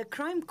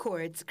crime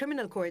courts,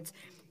 criminal courts.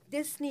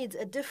 This needs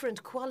a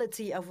different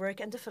quality of work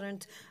and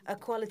different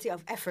quality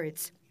of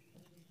efforts.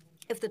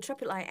 If the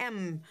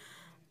IIIM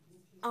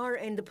are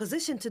in the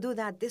position to do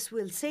that, this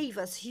will save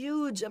us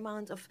huge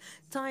amount of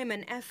time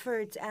and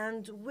effort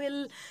and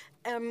will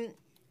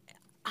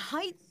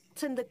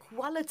heighten the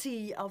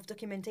quality of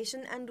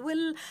documentation and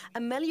will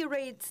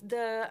ameliorate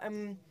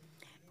the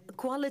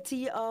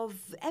quality of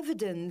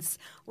evidence.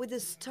 With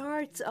the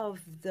start of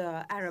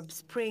the Arab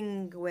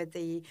Spring, with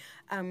the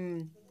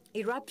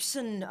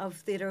eruption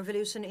of the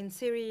revolution in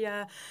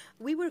Syria,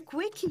 we were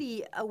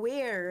quickly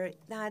aware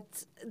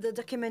that the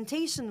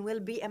documentation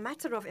will be a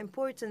matter of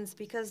importance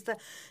because the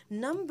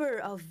number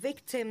of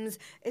victims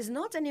is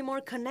not anymore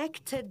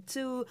connected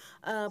to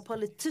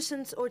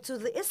politicians or to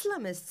the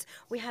Islamists.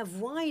 We have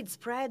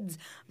widespread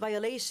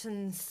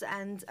violations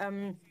and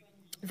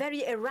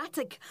very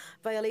erratic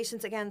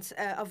violations against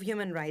of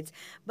human rights.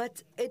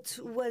 But it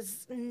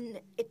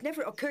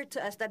never occurred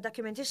to us that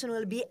documentation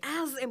will be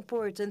as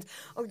important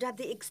or that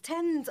the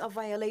extent of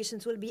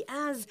violations will be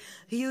as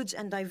huge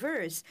and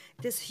diverse.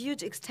 This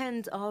huge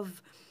extent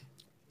of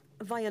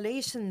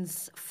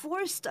violations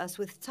forced us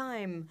with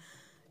time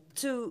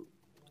to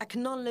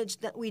acknowledge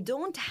that we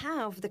don't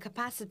have the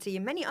capacity.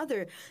 Many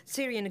other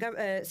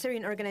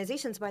Syrian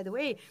organizations, by the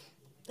way,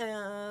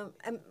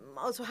 I'm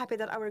also happy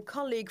that our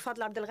colleague Fadl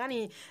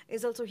Abdelghani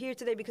is also here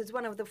today, because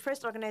one of the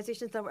first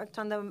organizations that worked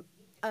on the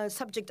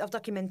subject of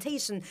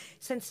documentation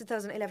since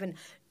 2011.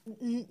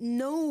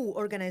 No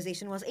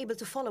organization was able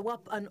to follow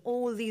up on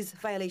all these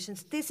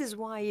violations. This is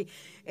why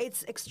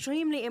it's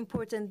extremely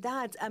important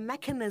that a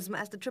mechanism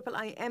as the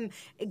IIIM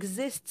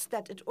exists,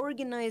 that it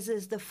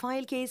organizes the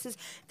file cases,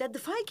 that the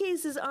file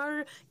cases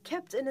are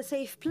kept in a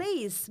safe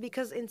place,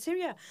 because in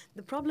Syria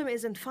the problem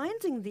isn't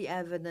finding the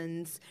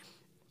evidence.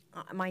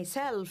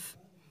 Myself,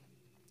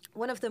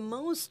 one of the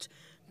most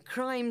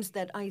crimes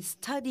that I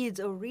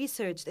studied or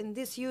researched in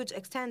this huge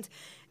extent,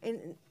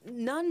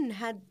 none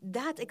had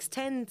that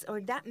extent or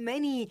that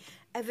many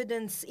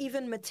evidence,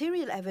 even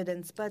material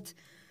evidence, but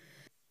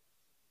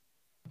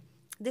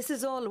this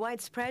is all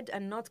widespread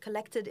and not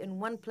collected in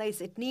one place.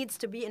 It needs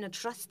to be in a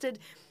trusted,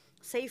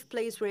 safe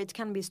place where it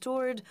can be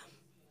stored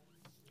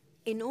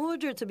in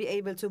order to be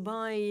able to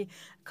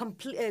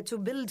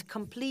build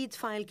complete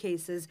file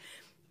cases.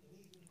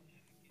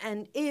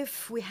 And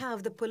if we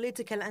have the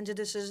political and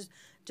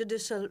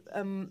judicial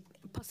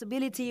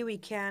possibility, we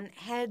can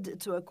head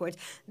to a court.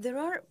 There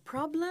are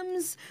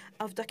problems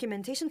of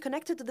documentation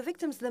connected to the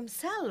victims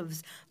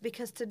themselves,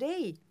 because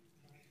today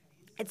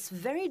it's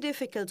very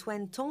difficult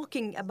when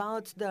talking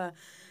about the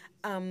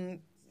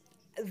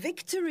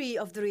victory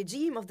of the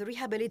regime, of the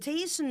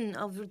rehabilitation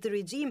of the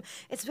regime.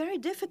 It's very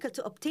difficult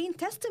to obtain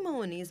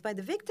testimonies by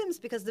the victims,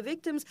 because the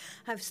victims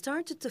have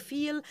started to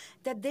feel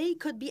that they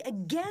could be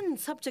again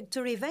subject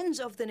to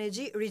revenge of the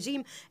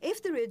regime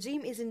if the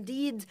regime is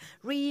indeed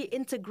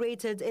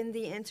reintegrated in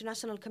the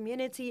international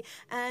community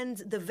and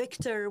the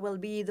victor will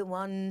be the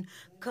one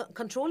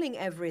controlling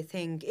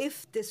everything.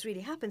 If this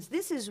really happens,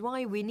 this is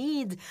why we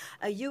need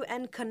a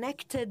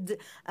UN-connected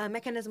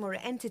mechanism or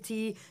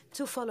entity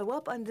to follow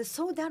up on this,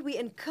 so that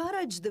we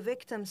encourage the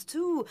victims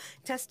to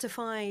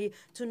testify,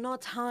 to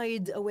not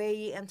hide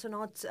away, and to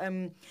not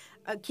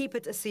keep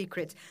it a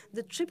secret.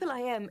 The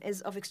IIIM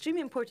is of extreme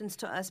importance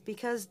to us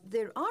because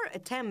there are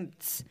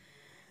attempts,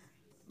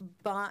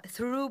 but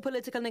through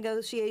political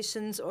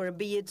negotiations or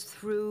be it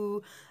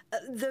through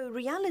the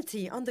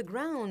reality on the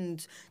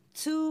ground,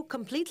 to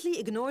completely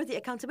ignore the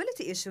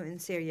accountability issue in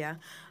Syria.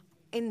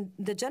 in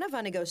the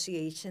Geneva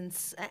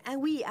negotiations,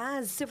 and we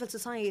as civil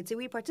society,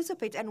 we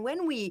participate. And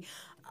when we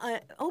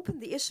open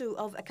the issue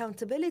of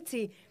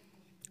accountability,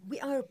 we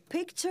are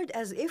pictured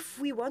as if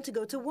we want to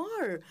go to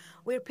war.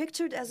 We're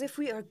pictured as if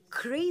we are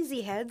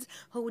crazy heads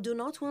who do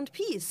not want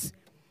peace.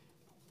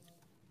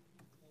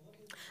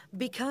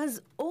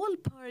 Because all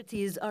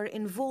parties are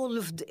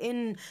involved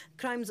in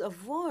crimes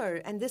of war,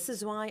 and this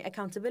is why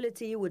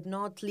accountability would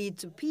not lead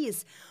to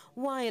peace,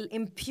 while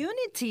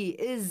impunity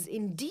is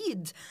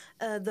indeed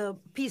the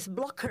peace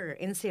blocker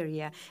in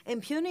Syria.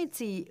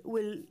 Impunity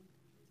will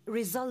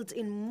result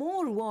in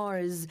more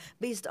wars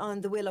based on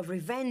the will of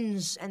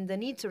revenge and the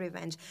need to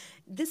revenge.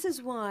 This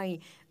is why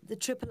the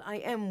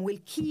IIIM will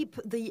keep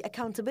the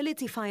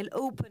accountability file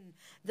open,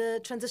 the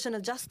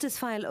transitional justice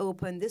file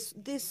open.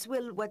 This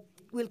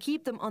will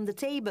keep them on the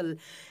table.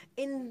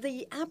 In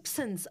the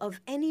absence of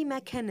any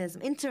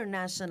mechanism,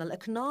 international,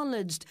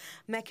 acknowledged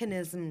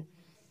mechanism,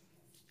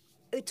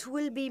 it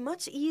will be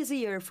much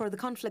easier for the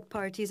conflict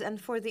parties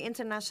and for the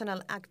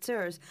international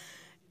actors,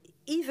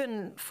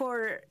 even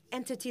for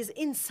entities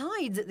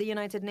inside the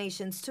United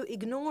Nations, to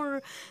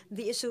ignore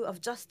the issue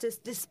of justice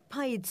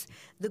despite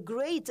the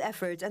great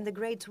effort and the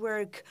great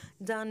work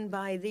done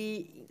by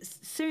the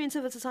Syrian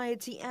civil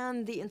society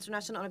and the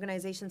international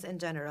organizations in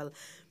general.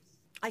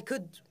 I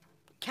could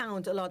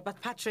count a lot, but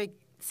Patrick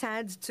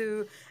said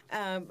to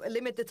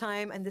limit the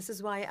time, and this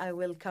is why I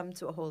will come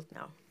to a halt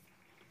now.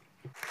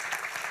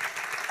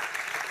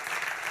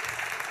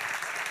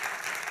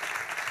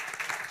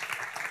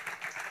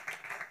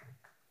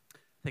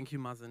 Thank you,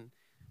 Mazen.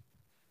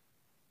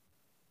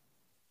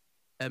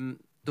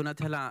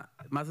 Donatella,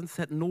 Mazen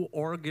said no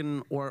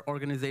organ or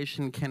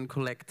organization can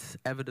collect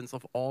evidence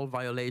of all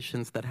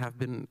violations that have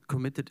been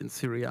committed in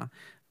Syria.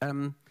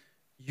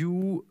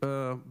 You,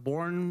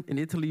 born in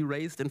Italy,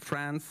 raised in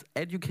France,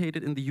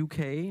 educated in the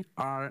UK,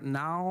 are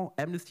now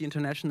Amnesty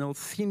International's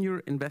senior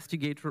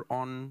investigator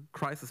on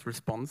crisis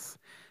response.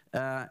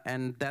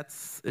 And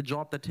that's a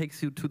job that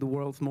takes you to the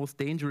world's most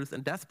dangerous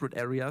and desperate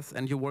areas,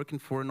 and you're working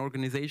for an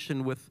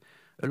organization with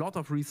a lot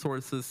of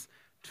resources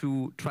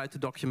to try to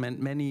document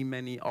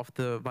many of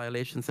the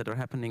violations that are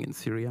happening in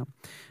Syria.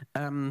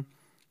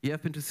 You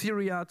have been to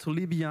Syria, to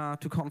Libya,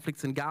 to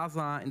conflicts in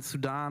Gaza, in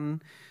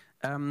Sudan.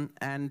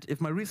 And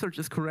if my research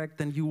is correct,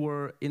 then you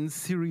were in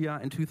Syria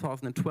in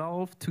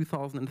 2012,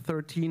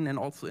 2013, and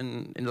also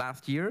in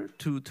last year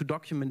to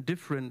document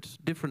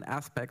different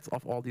aspects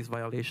of all these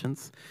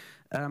violations.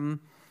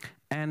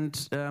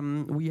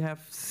 We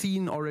have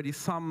seen already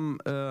some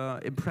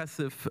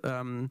impressive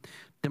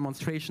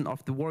demonstration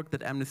of the work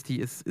that Amnesty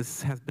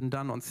has been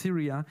done on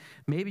Syria.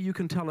 Maybe you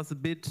can tell us a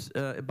bit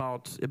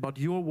about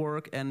your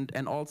work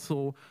and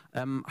also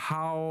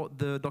how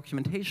the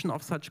documentation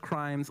of such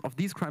crimes, of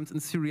these crimes in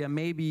Syria,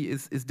 maybe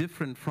is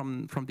different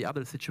from the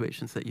other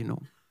situations that you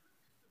know.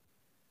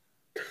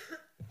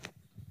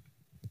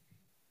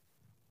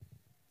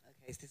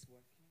 Okay, is this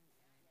working?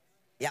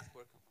 Yeah.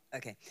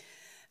 Okay.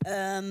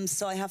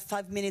 So I have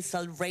 5 minutes.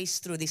 I'll race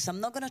through this.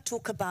 I'm not going to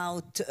talk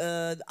about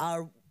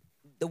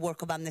the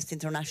work of Amnesty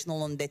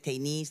International on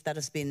detainees that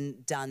has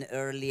been done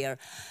earlier.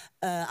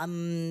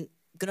 I'm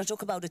going to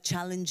talk about the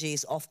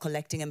challenges of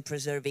collecting and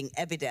preserving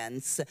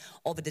evidence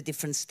over the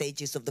different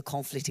stages of the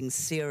conflict in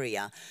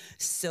Syria.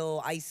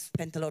 So I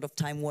spent a lot of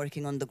time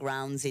working on the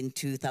grounds in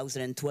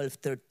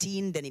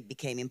 2012-13. Then it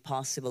became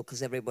impossible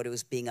because everybody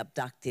was being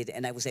abducted,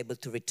 and I was able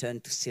to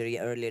return to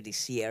Syria earlier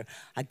this year.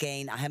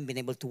 Again, I haven't been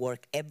able to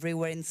work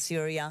everywhere in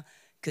Syria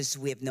because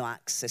we have no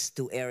access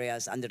to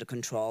areas under the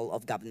control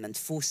of government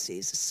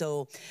forces.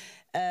 So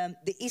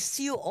the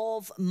issue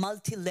of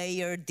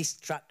multi-layered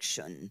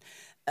destruction.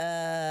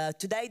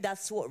 Today,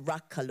 that's what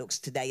Raqqa looks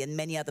today, and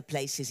many other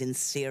places in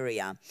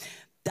Syria.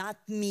 That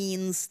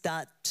means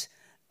that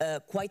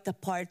quite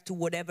apart to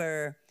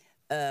whatever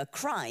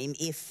crime,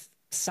 if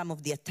some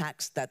of the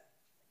attacks that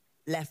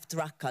left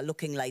Raqqa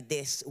looking like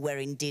this were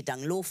indeed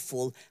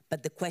unlawful,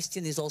 but the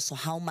question is also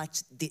how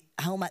much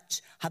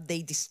have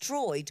they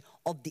destroyed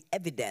of the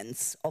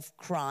evidence of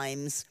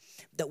crimes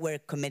that were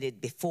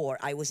committed before.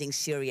 I was in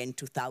Syria in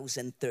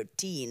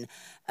 2013.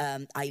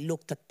 I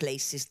looked at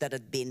places that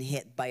had been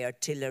hit by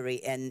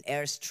artillery and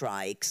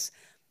airstrikes.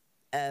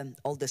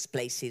 All those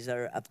places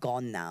have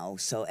gone now.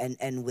 So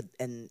and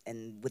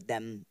with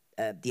them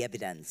the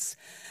evidence.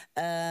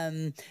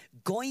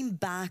 Going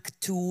back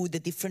to the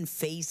different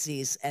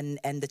phases and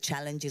the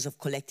challenges of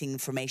collecting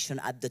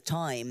information at the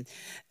time.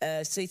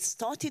 So it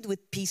started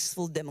with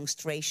peaceful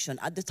demonstration.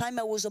 At the time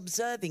I was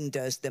observing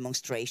those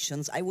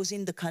demonstrations, I was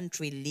in the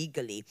country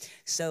legally.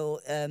 So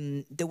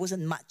there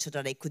wasn't much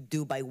that I could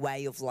do by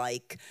way of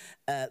like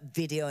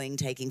videoing,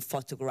 taking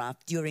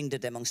photographs during the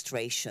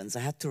demonstrations.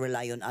 I had to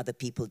rely on other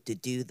people to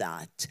do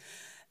that.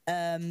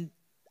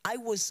 I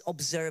was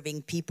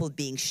observing people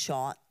being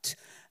shot,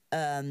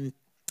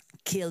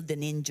 killed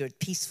and injured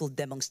peaceful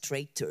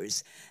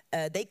demonstrators,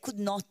 they could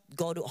not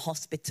go to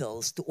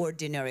hospitals, to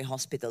ordinary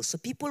hospitals. So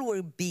people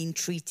were being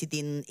treated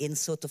in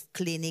sort of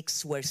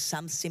clinics where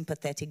some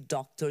sympathetic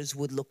doctors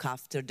would look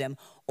after them,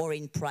 or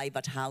in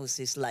private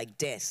houses like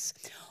this.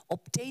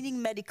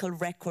 Obtaining medical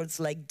records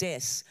like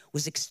this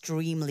was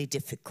extremely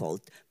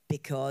difficult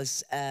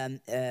because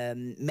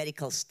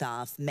medical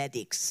staff,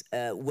 medics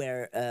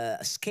were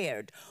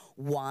scared.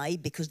 Why?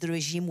 Because the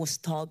regime was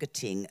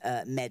targeting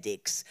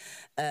medics.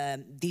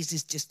 This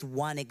is just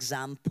one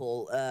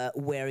example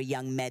where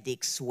young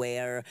medics who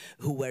were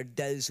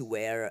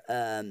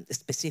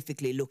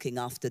specifically looking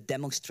after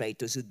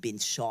demonstrators who'd been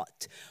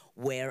shot,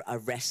 were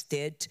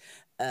arrested,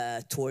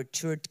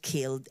 tortured,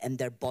 killed, and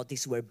their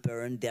bodies were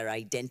burned. Their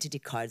identity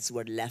cards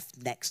were left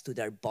next to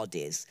their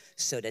bodies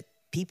so that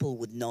people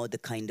would know the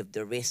kind of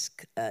the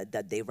risk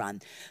that they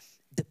ran.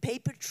 The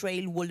paper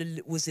trail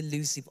was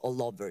elusive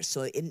all over.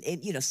 So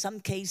in some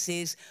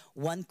cases,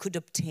 one could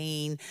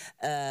obtain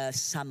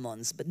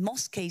summons, but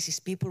most cases,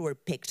 people were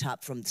picked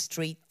up from the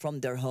street, from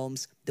their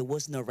homes. There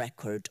was no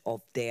record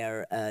of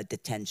their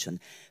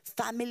detention.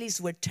 Families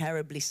were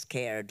terribly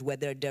scared,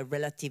 whether their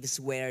relatives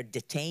were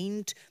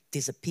detained,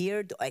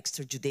 disappeared, or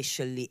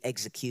extrajudicially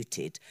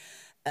executed.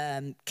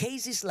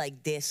 Cases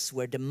like this,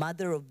 where the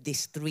mother of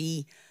these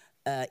three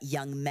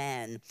young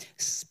man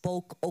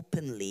spoke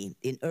openly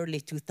in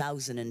early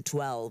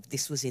 2012,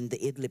 this was in the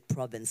Idlib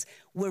province,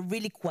 were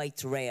really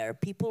quite rare.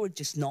 People were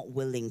just not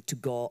willing to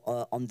go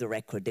on the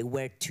record. They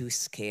were too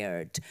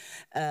scared.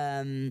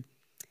 In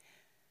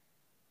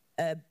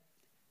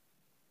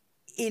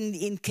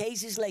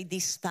cases like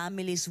this,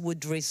 families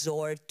would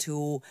resort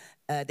to,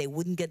 they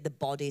wouldn't get the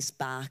bodies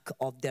back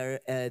of their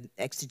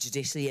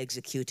extrajudicially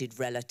executed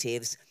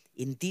relatives.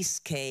 In this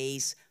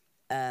case,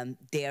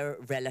 their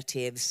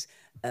relatives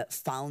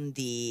found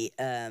the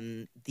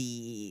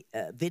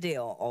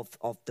video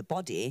of the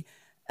body.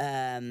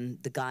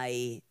 The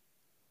guy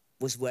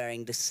was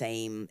wearing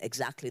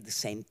exactly the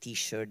same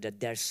T-shirt that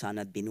their son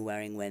had been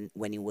wearing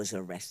when he was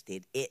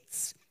arrested.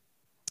 It's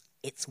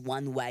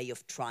one way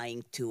of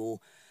trying to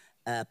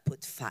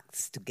put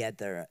facts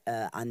together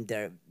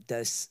under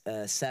those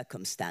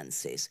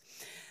circumstances.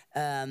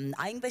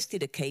 I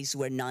investigated a case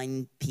where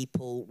 9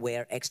 people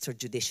were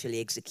extrajudicially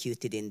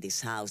executed in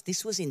this house.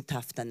 This was in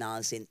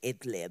Taftanaz in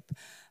Idlib.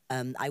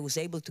 I was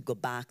able to go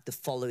back the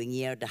following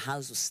year. The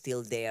house was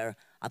still there.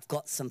 I've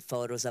got some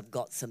photos, I've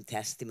got some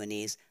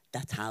testimonies.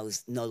 That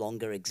house no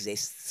longer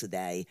exists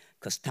today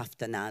because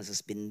Taftanaz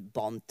has been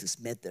bombed to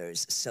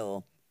smithers.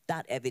 So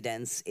that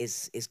evidence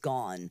is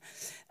gone.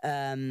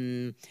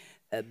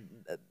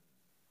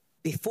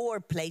 Before,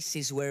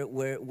 places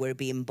were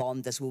being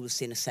bombed, as we will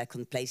see in a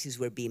second, places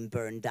were being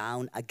burned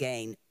down.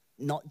 Again,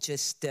 not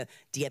just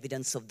the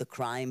evidence of the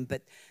crime,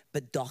 but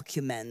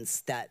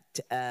documents that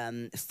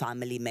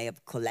family may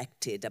have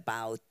collected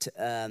about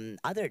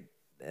other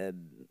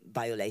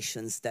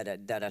violations that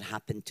had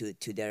happened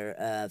to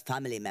their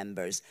family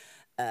members,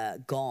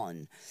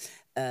 gone.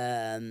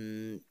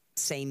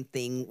 Same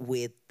thing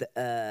with,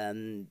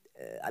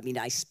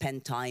 I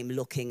spent time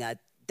looking at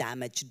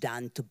damage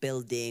done to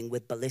building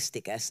with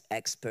ballistic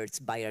experts,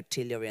 by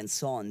artillery and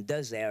so on.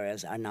 Those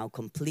areas are now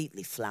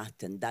completely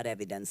flattened. That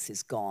evidence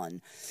is gone.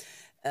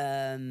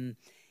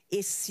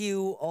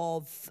 Issue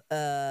of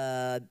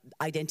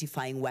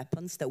identifying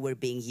weapons that were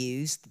being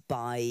used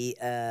by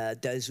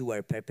those who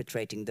were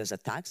perpetrating those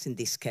attacks, in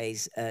this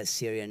case,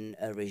 Syrian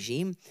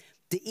regime.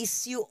 The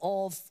issue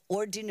of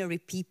ordinary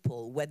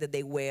people, whether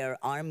they were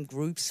armed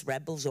groups,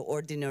 rebels, or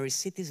ordinary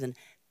citizens,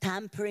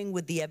 tampering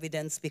with the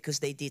evidence because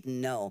they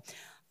didn't know.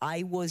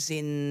 I was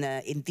in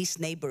this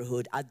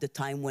neighborhood at the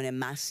time when a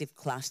massive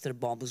cluster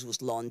bomb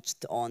was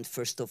launched on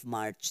 1st of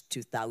March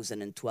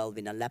 2012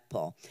 in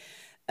Aleppo.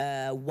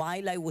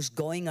 While I was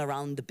going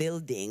around the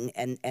building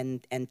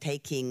and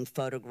taking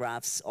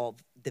photographs of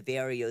the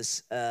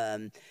various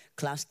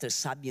cluster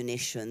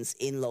submunitions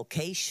in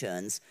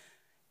locations,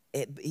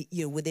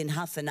 within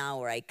half an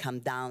hour I come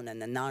down,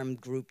 and an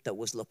armed group that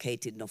was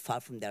located not far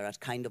from there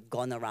had kind of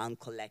gone around,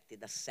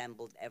 collected,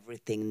 assembled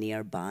everything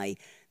nearby,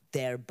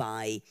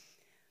 thereby,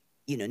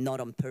 not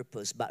on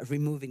purpose, but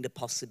removing the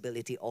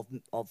possibility of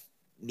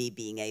me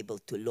being able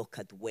to look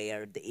at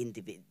where the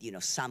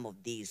some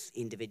of these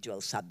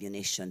individual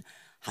submunition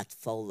had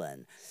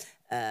fallen.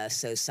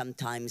 So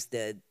sometimes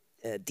the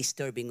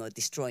disturbing or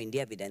destroying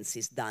the evidence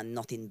is done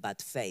not in bad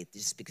faith,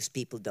 just because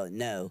people don't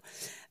know.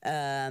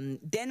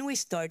 Then we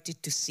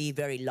started to see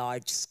very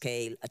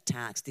large-scale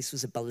attacks. This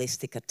was a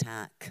ballistic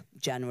attack,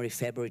 January,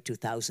 February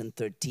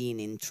 2013,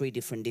 in 3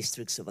 different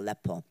districts of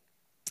Aleppo.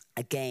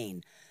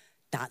 Again,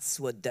 that's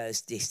what those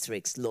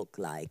districts look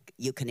like.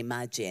 You can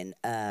imagine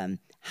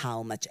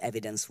how much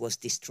evidence was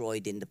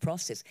destroyed in the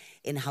process,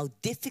 and how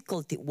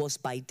difficult it was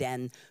by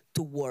then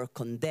to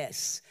work on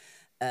this,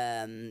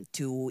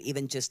 to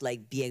even just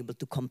be able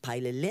to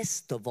compile a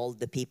list of all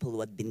the people who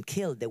had been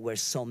killed. There were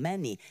so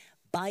many.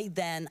 By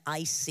then,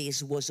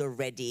 ISIS was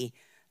already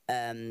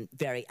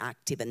very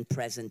active and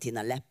present in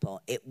Aleppo,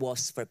 it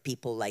was for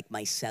people like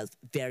myself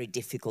very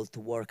difficult to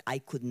work. I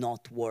could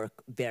not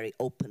work very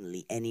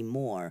openly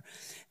anymore.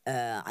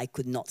 I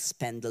could not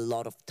spend a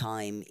lot of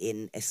time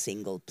in a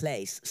single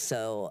place.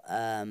 So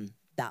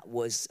that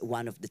was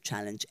one of the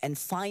challenges. And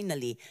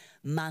finally,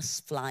 mass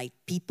flight,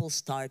 people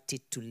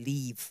started to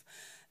leave.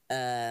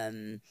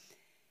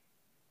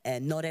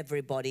 Not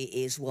everybody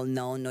is well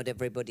known, not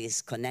everybody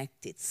is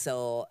connected.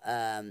 So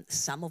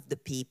some of the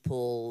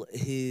people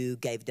who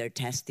gave their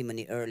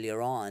testimony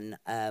earlier on,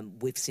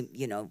 we've seen,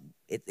 you know,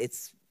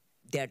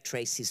 their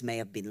traces may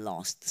have been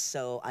lost.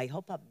 So I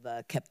hope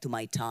I've kept to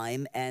my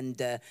time. And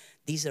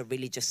these are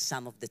really just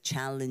some of the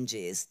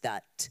challenges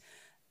that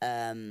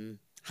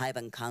I've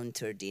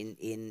encountered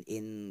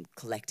in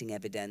collecting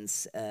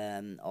evidence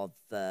of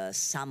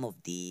some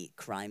of the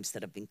crimes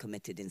that have been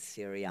committed in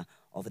Syria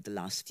over the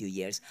last few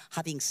years.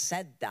 Having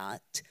said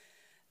that,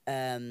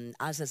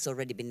 as has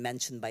already been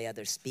mentioned by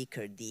other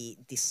speakers, the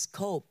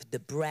scope, the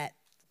breadth,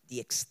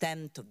 the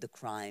extent of the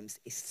crimes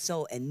is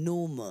so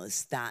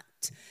enormous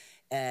that,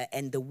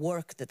 and the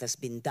work that has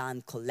been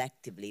done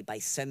collectively by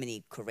so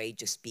many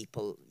courageous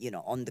people, you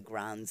know, on the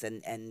grounds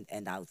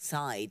and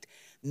outside,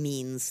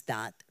 means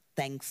that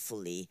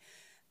thankfully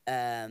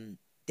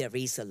there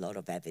is a lot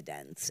of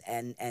evidence,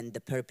 and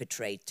the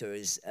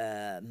perpetrators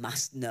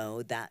must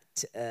know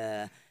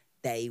that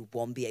they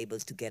won't be able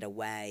to get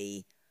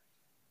away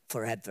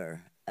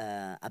forever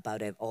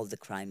about all the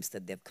crimes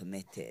that they've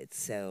committed.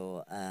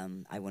 So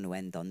I want to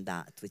end on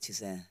that, which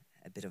is a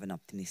bit of an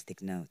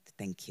optimistic note.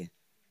 Thank you.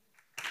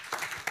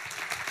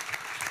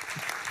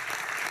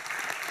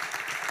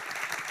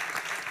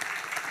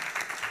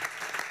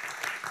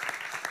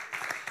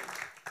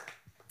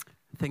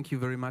 Thank you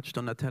very much,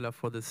 Donatella,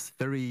 for this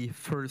very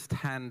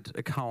first-hand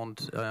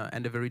account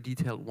and a very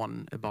detailed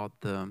one about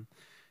the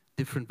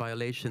different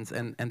violations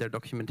and their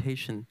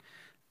documentation.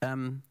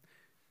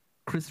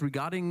 Chris,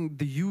 regarding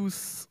the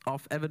use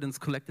of evidence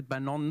collected by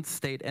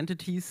non-state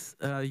entities,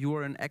 you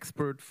are an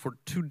expert for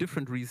two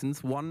different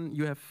reasons. One,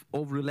 you have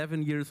over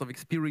 11 years of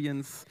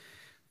experience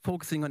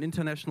focusing on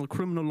international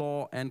criminal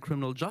law and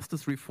criminal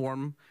justice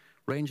reform,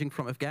 ranging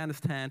from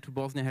Afghanistan to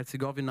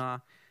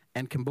Bosnia-Herzegovina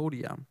and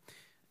Cambodia.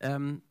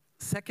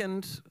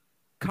 Second,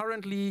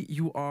 currently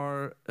you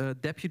are a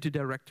Deputy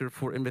Director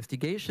for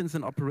Investigations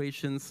and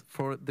Operations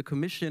for the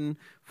Commission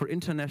for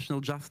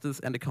International Justice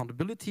and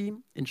Accountability,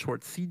 in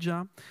short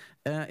SCLSR,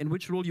 in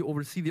which role you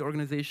oversee the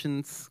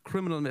organization's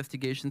criminal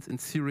investigations in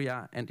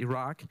Syria and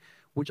Iraq,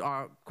 which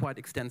are quite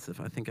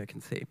extensive, I think I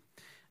can say.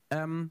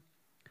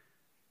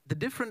 The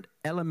different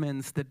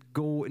elements that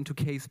go into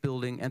case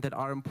building and that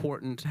are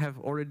important have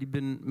already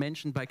been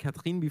mentioned by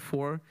Catherine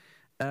before,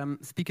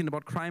 speaking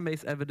about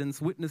crime-based evidence,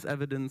 witness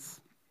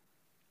evidence,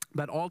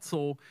 but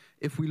also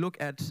if we look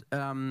at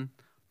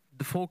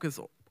the focus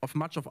of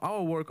much of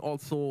our work,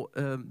 also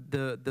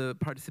the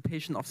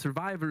participation of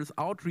survivors,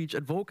 outreach,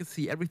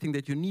 advocacy, everything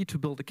that you need to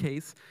build a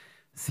case,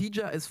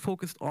 SCLSR is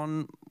focused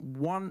on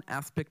one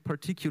aspect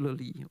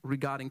particularly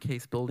regarding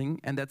case building,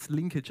 and that's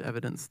linkage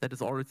evidence. That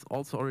has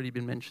also already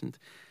been mentioned.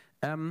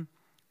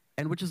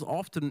 And which is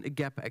often a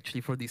gap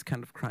actually for these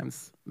kind of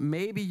crimes.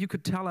 Maybe you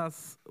could tell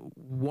us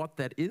what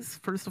that is,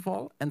 first of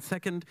all, and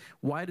second,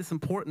 why it is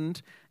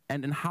important,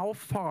 and in how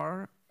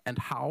far and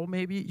how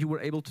maybe you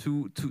were able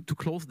to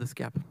close this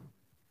gap.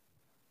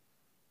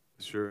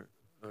 Sure.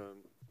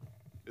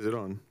 Is it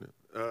on?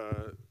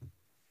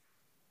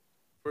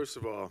 First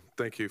of all,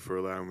 thank you for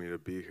allowing me to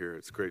be here.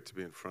 It's great to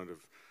be in front of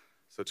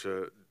such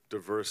a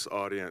diverse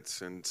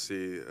audience and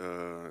see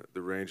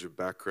the range of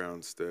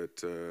backgrounds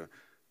that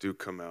do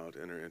come out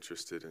and are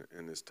interested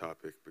in this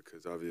topic,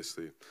 because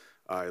obviously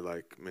I,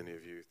 like many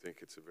of you, think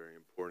it's a very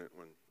important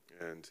one.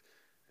 And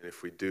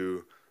if we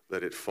do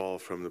let it fall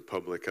from the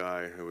public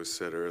eye, it was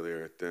said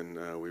earlier, then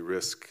we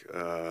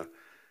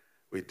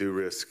do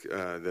risk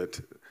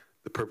that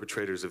the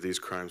perpetrators of these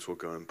crimes will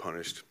go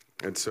unpunished.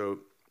 And so,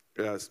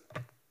 as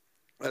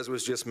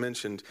was just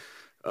mentioned,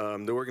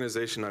 the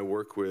organization I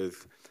work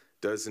with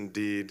does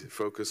indeed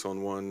focus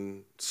on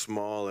one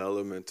small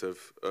element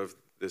of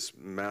this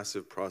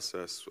massive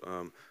process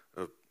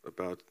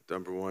about,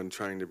 number one,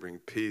 trying to bring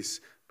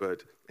peace,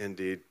 but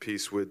indeed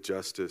peace with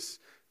justice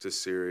to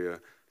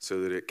Syria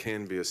so that it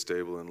can be a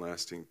stable and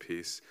lasting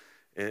peace.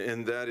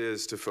 And that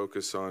is to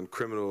focus on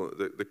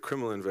the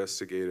criminal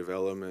investigative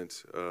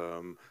element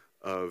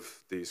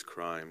of these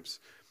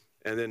crimes.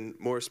 And then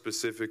more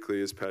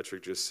specifically, as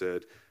Patrick just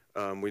said,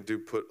 we do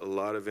put a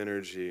lot of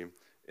energy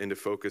into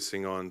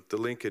focusing on the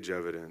linkage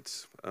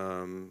evidence.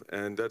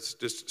 And that's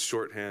just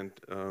shorthand,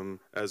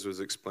 as was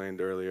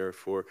explained earlier,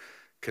 for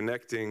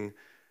connecting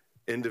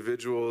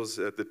individuals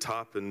at the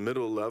top and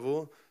middle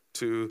level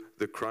to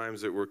the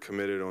crimes that were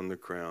committed on the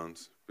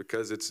grounds.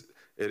 Because it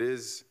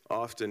is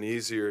often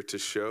easier to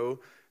show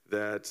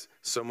that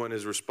someone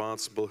is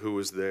responsible who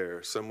was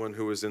there, someone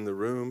who was in the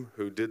room,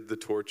 who did the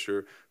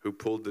torture, who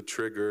pulled the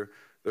trigger.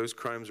 Those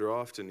crimes are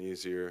often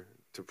easier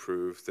to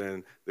prove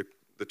than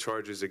the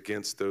charges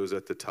against those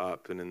at the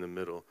top and in the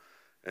middle.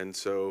 And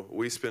so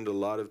we spend a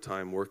lot of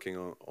time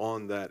working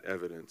on that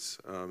evidence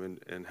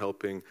and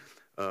helping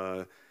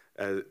to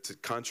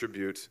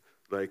contribute,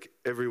 like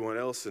everyone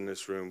else in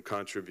this room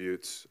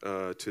contributes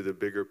to the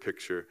bigger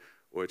picture,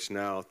 which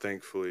now,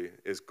 thankfully,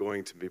 is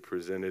going to be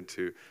presented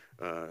to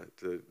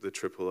the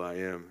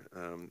IIIM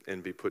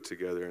and be put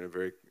together in a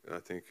very, I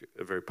think,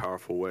 a very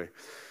powerful way.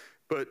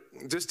 But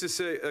just to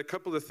say a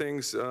couple of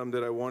things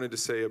that I wanted to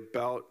say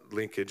about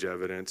linkage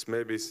evidence,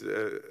 maybe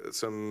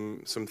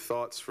some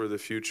thoughts for the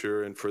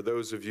future, and for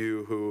those of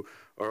you who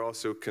are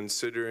also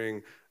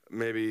considering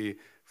maybe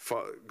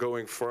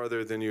going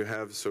farther than you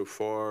have so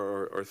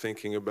far, or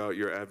thinking about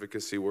your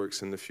advocacy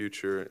works in the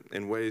future,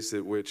 in ways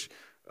that which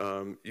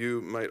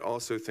you might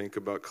also think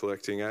about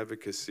collecting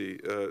advocacy,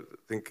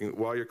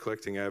 while you're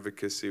collecting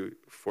advocacy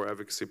for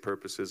advocacy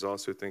purposes,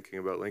 also thinking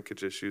about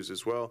linkage issues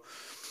as well.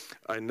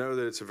 I know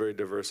that it's a very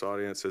diverse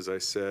audience, as I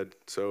said,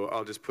 so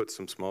I'll just put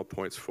some small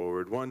points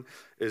forward. One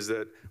is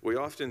that we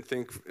often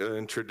think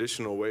in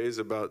traditional ways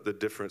about the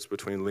difference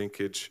between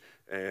linkage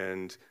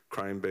and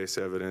crime-based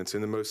evidence. In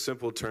the most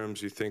simple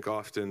terms, you think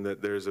often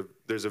that there's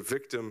a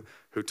victim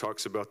who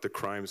talks about the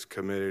crimes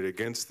committed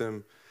against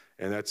them,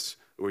 and that's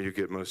where you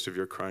get most of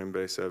your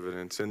crime-based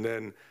evidence. And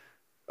then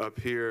up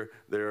here,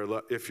 there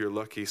are, if you're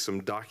lucky,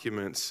 some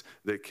documents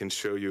that can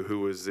show you who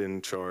was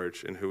in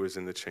charge and who was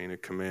in the chain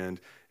of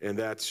command, and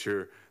that's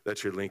your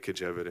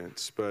linkage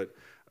evidence. But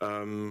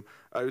I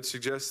would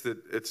suggest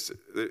that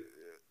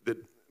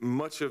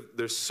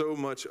there's so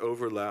much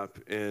overlap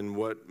in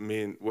what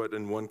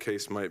in one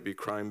case might be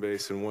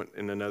crime-based and what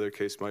in another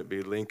case might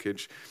be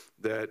linkage,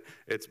 that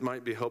it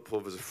might be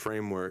helpful as a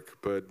framework,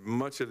 but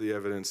much of the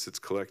evidence that's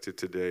collected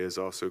today is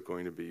also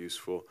going to be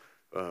useful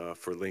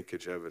for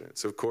linkage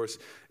evidence. Of course,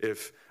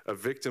 if a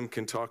victim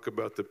can talk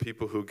about the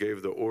people who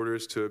gave the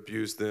orders to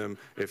abuse them,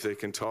 if they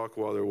can talk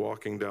while they're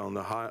walking down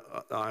the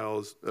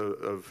aisles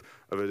of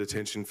a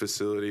detention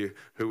facility,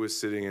 who was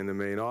sitting in the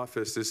main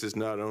office, this is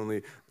not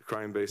only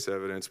crime-based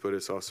evidence, but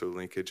it's also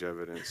linkage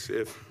evidence.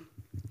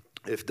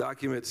 If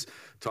documents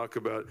talk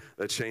about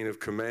a chain of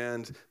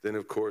command, then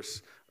of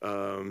course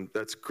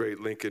that's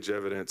great linkage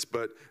evidence.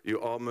 But you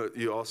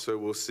also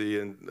will see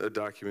in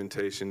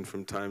documentation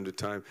from time to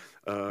time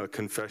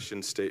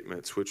confession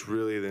statements, which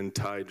really then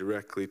tie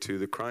directly to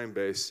the crime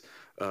base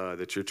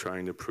that you're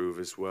trying to prove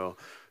as well.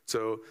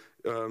 So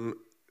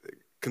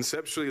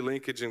conceptually,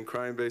 linkage and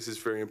crime base is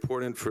very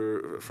important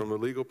from a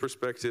legal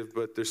perspective,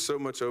 but there's so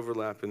much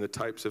overlap in the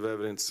types of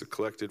evidence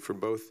collected for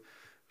both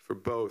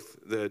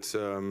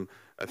that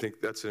I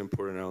think that's an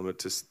important element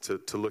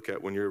to look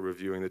at when you're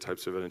reviewing the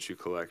types of evidence you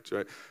collect,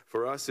 right?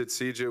 For us at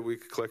CJA, we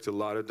collect a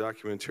lot of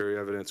documentary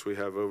evidence. We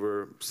have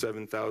over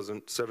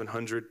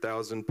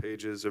 700,000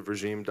 pages of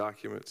regime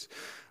documents.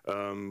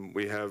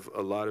 We have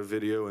a lot of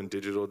video and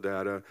digital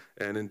data,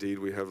 and indeed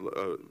we have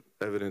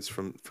evidence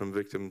from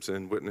victims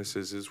and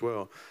witnesses as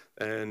well.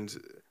 And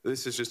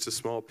this is just a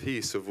small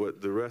piece of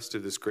what the rest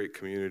of this great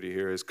community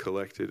here has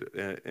collected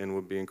and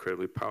will be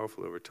incredibly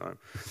powerful over time.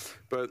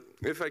 But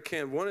if I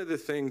can, one of the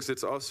things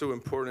that's also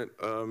important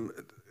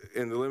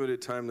in the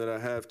limited time that I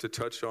have to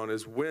touch on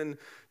is when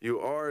you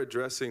are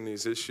addressing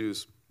these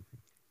issues,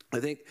 I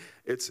think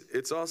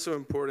it's also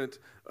important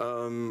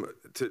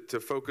to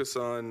focus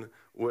on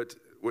what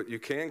you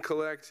can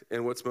collect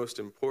and what's most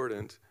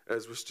important.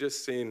 As was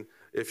just seen,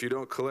 if you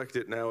don't collect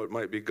it now, it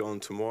might be gone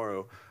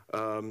tomorrow.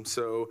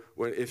 So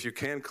if you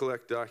can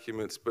collect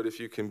documents, but if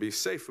you can be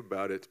safe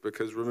about it,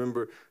 because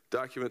remember,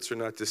 documents are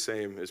not the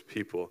same as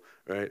people,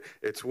 right?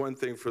 It's one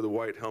thing for the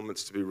white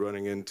helmets to be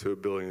running into a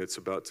building that's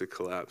about to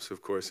collapse.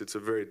 Of course, it's a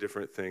very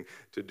different thing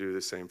to do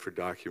the same for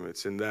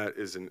documents, and that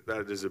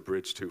is a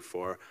bridge too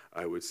far,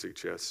 I would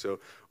suggest. So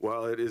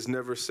while it is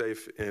never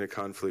safe in a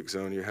conflict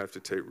zone, you have to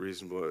take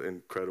reasonable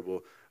and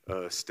credible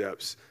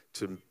steps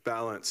to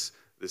balance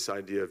this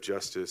idea of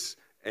justice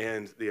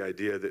and the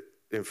idea that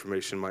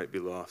information might be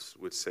lost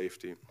with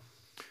safety.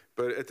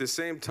 But at the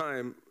same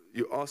time,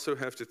 you also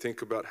have to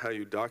think about how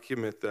you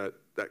document that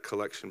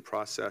collection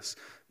process,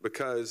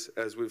 because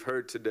as we've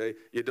heard today,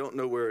 you don't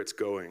know where it's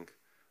going,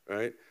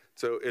 right?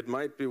 So it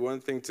might be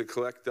one thing to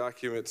collect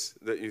documents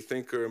that you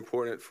think are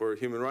important for a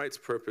human rights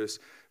purpose,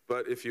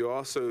 but if you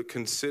also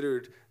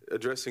considered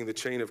addressing the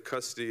chain of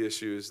custody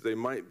issues, they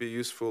might be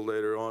useful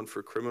later on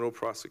for criminal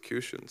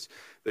prosecutions.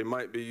 They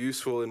might be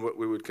useful in what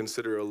we would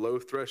consider a low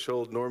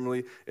threshold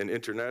normally in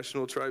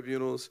international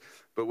tribunals,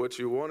 but what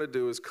you want to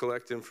do is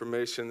collect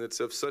information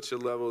that's of such a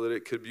level that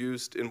it could be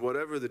used in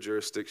whatever the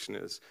jurisdiction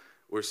is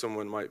where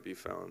someone might be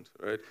found,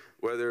 right?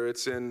 Whether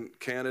it's in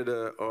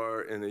Canada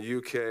or in the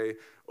UK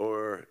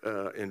or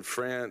in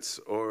France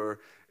or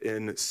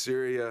in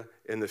Syria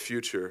in the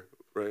future.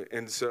 Right,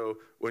 and so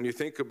when you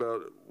think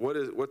about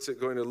what's it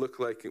going to look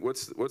like,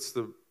 what's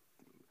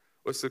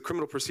the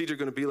criminal procedure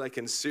going to be like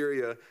in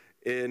Syria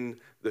in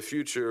the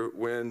future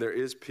when there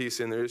is peace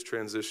and there is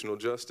transitional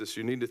justice,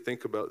 you need to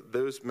think about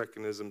those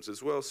mechanisms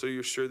as well, so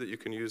you're sure that you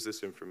can use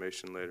this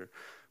information later.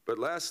 But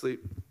lastly,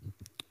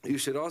 you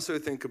should also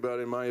think about,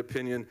 in my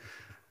opinion,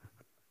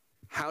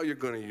 how you're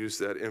going to use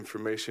that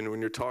information when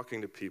you're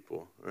talking to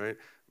people, right?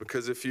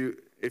 Because if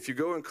you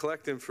go and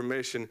collect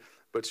information,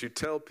 but you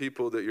tell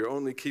people that you're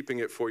only keeping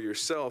it for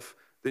yourself,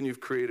 then you've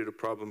created a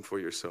problem for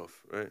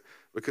yourself, right?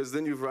 Because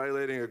then you're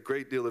violating a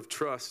great deal of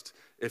trust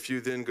if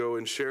you then go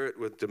and share it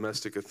with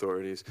domestic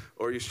authorities,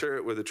 or you share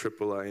it with the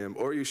IIIM,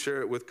 or you share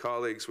it with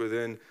colleagues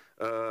within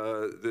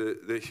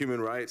the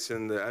human rights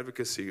and the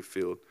advocacy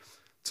field.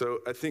 So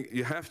I think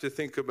you have to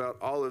think about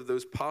all of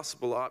those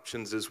possible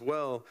options as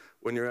well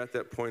when you're at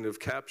that point of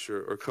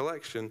capture or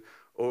collection,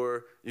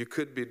 or you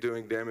could be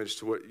doing damage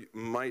to what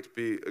might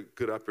be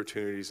good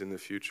opportunities in the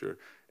future.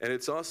 And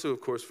it's also,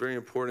 of course, very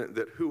important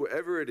that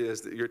whoever it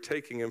is that you're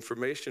taking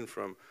information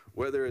from,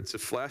 whether it's a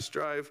flash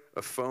drive,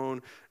 a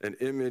phone, an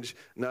image,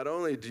 not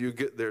only do you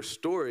get their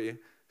story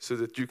so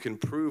that you can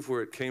prove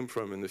where it came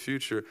from in the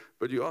future,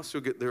 but you also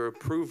get their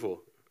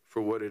approval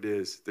for what it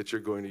is that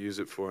you're going to use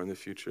it for in the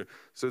future,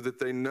 so that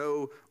they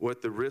know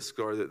what the risks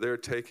are that they're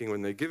taking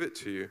when they give it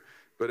to you,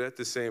 but at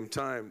the same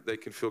time, they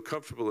can feel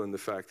comfortable in the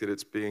fact that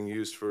it's being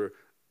used for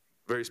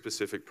very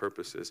specific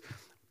purposes.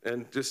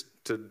 And just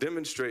to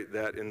demonstrate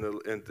that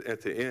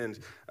at the end,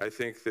 I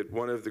think that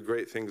one of the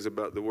great things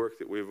about the work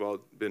that we've all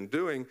been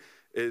doing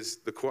is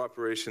the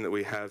cooperation that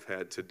we have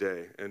had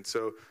today. And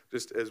so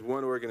just as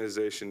one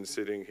organization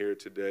sitting here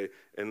today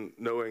and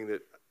knowing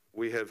that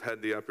we have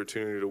had the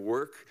opportunity to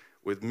work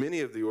with many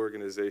of the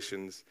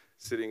organizations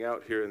sitting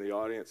out here in the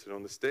audience and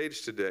on the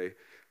stage today,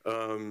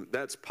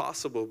 that's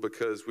possible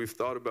because we've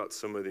thought about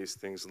some of these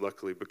things,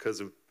 luckily, because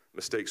of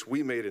mistakes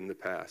we made in the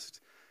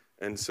past.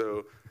 And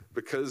so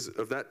because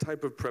of that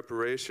type of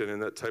preparation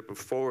and that type of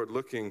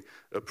forward-looking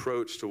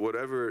approach to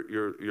whatever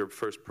your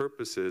first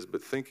purpose is,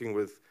 but thinking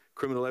with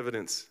criminal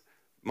evidence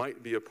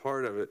might be a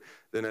part of it,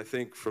 then I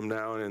think from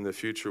now and in the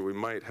future we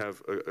might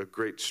have a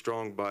great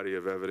strong body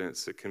of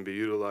evidence that can be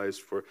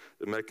utilized for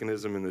the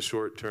mechanism in the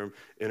short term,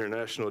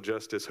 international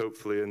justice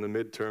hopefully in the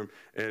midterm,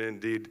 and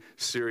indeed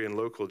Syrian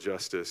local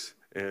justice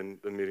in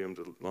the medium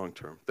to long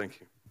term.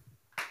 Thank you.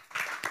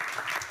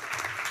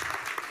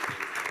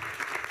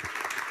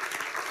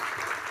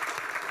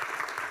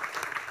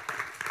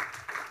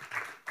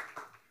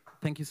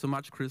 Thank you so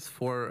much, Chris,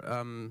 for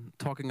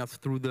talking us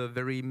through the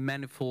very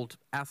manifold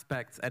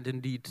aspects and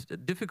indeed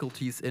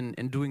difficulties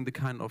in doing the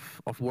kind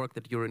of work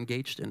that you're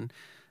engaged in,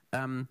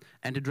 and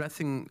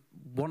addressing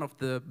one of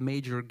the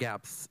major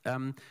gaps.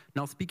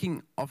 Now,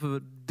 speaking of a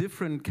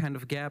different kind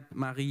of gap,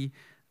 Marie,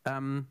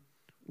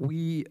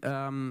 we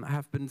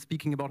have been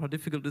speaking about how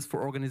difficult it is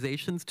for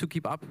organizations to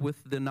keep up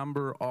with the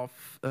number of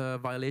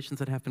violations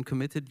that have been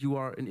committed. You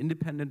are an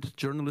independent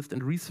journalist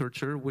and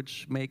researcher,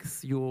 which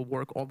makes your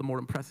work all the more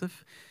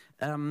impressive.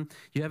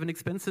 You have an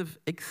extensive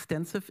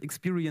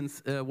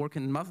experience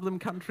working in Muslim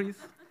countries,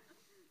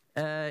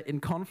 in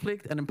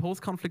conflict and in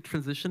post-conflict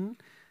transition.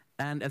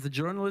 And as a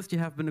journalist, you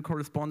have been a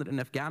correspondent in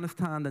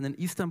Afghanistan and in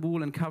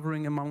Istanbul, and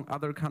covering, among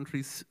other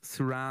countries,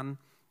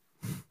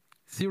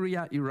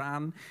 Syria,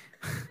 Iran,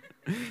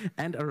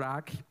 and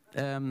Iraq,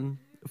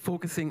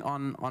 focusing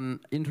on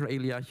inter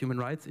alia human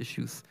rights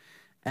issues.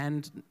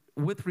 And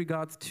with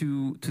regards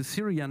to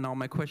Syria now,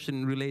 my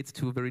question relates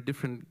to a very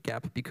different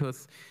gap,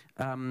 because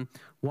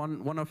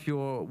one of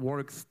your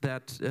works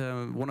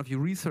one of your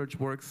research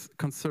works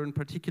concerned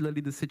particularly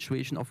the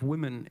situation of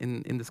women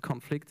in this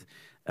conflict,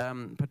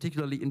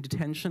 particularly in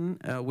detention,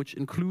 which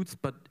includes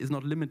but is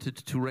not limited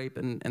to rape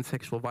and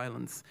sexual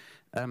violence.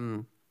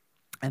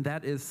 And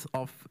that is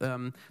of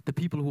the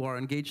people who are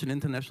engaged in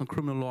international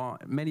criminal law,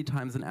 many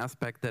times an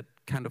aspect that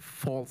kind of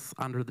falls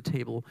under the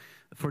table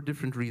for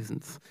different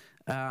reasons,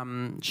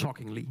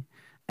 shockingly.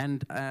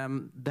 And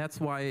that's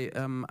why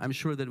I'm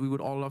sure that we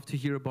would all love to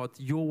hear about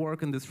your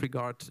work in this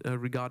regard,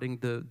 regarding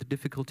the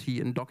difficulty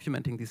in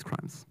documenting these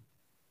crimes.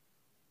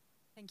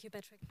 Thank you,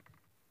 Patrick.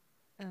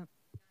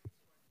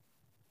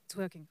 It's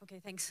working. Okay,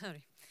 thanks.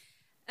 Sorry.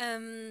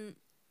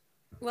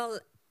 Well,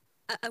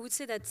 I would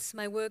say that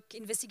my work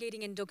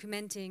investigating and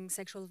documenting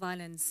sexual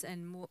violence,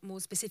 and more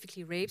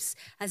specifically rapes,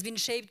 has been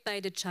shaped by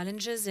the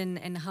challenges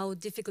and how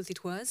difficult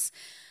it was.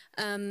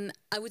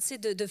 I would say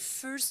the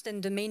first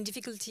and the main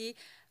difficulty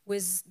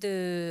was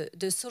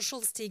the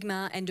social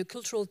stigma and the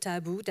cultural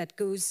taboo that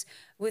goes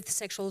with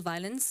sexual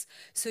violence.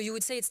 So you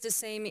would say it's the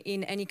same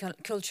in any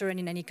culture and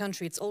in any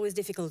country. It's always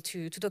difficult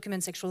to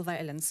document sexual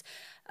violence.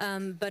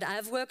 But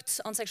I've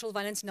worked on sexual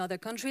violence in other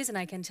countries, and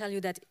I can tell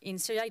you that in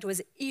Syria it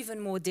was even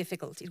more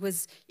difficult. It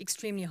was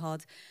extremely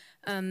hard.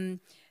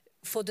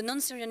 For the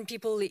non-Syrian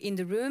people in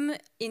the room,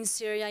 in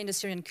Syria, in the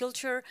Syrian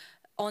culture,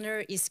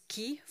 honor is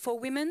key for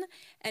women,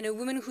 and a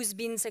woman who's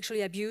been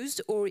sexually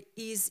abused or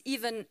is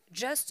even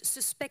just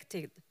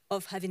suspected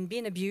of having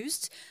been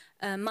abused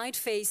might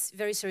face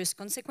very serious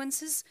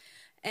consequences.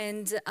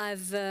 And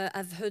I've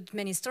heard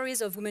many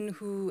stories of women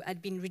who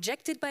had been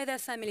rejected by their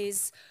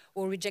families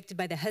or rejected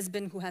by their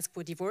husband who asked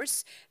for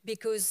divorce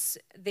because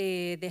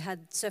they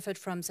had suffered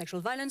from sexual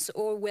violence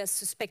or were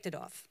suspected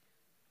of.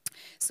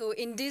 So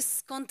in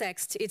this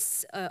context,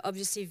 it's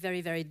obviously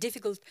very, very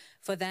difficult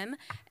for them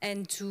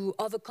and to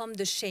overcome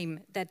the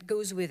shame that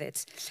goes with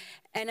it.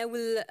 And I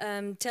will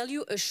tell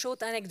you a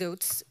short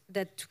anecdote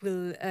that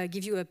will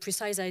give you a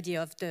precise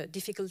idea of the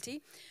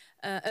difficulty.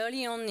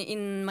 Early on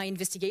in my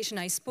investigation,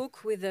 I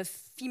spoke with a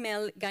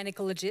female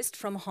gynecologist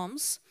from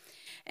Homs,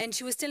 and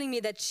she was telling me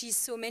that she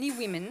saw many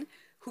women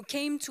who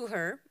came to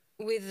her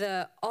with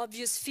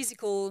obvious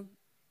physical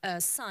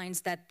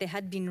signs that they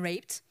had been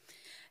raped,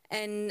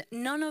 and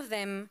none of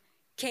them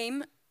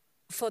came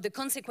for the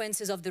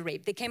consequences of the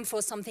rape. They came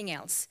for something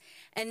else.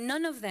 And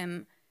none of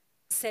them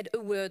said a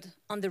word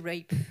on the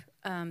rape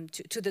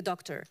to the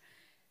doctor.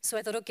 So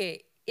I thought,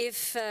 okay,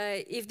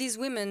 if these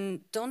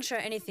women don't share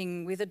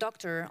anything with the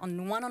doctor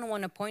on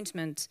one-on-one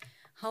appointment,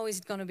 how is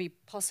it going to be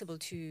possible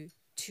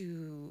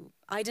to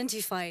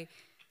identify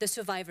the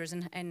survivors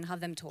and have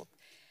them talk?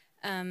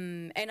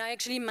 And I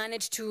actually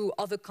managed to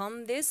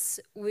overcome this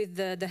with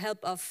the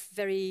help of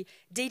very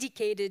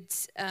dedicated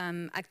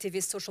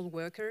activist social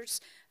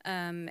workers,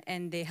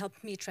 and they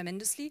helped me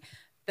tremendously.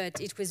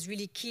 But it was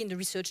really key in the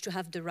research to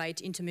have the right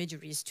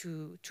intermediaries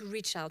to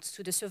reach out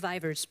to the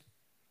survivors.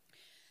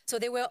 So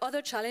there were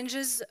other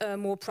challenges,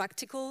 more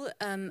practical,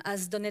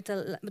 as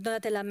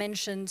Donatella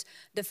mentioned,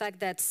 the fact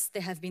that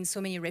there have been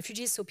so many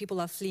refugees, so people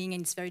are fleeing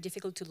and it's very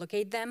difficult to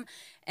locate them.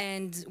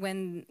 And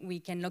when we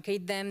can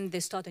locate them, they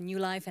start a new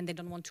life and they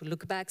don't want to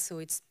look back, so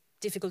it's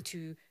difficult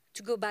to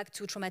go back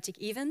to traumatic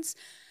events.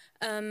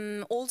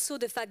 Also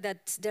the fact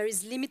that there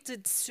is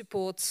limited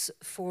support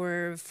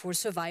for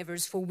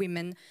survivors, for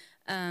women,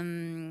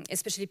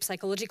 especially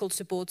psychological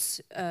supports,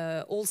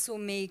 also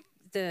make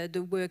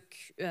the work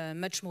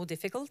much more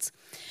difficult.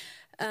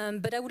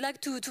 But I would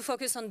like to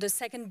focus on the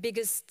second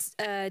biggest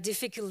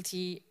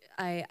difficulty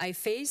I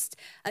faced.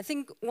 I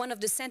think one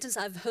of the sentences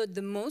I've heard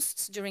the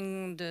most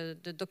during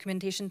the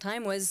documentation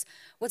time was,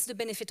 what's the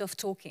benefit of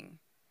talking?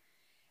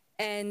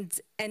 And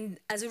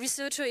as a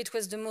researcher, it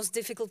was the most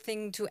difficult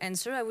thing to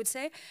answer, I would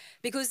say,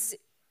 because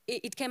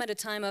it came at a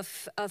time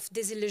of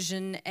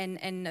disillusion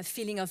and a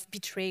feeling of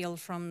betrayal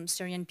from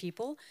Syrian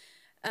people.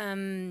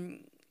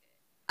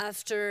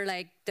 After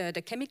like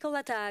the chemical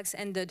attacks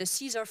and the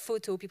Caesar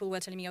photo, people were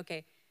telling me,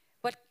 okay,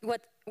 what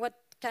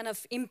kind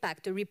of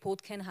impact a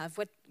report can have?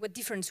 What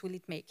difference will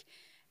it make?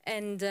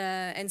 And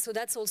so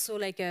that's also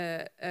like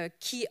a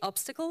key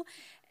obstacle.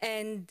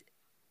 And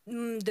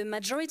the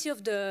majority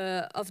of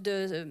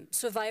the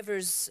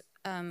survivors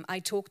I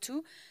talk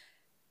to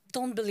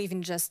don't believe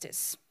in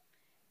justice.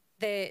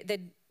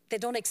 They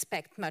don't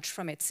expect much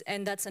from it,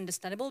 and that's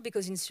understandable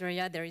because in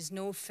Syria there is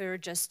no fair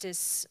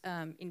justice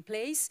in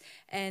place,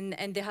 and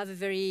they have a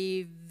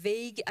very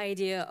vague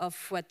idea of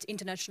what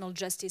international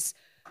justice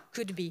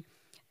could be.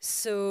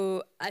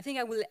 So I think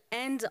I will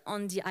end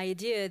on the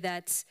idea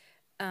that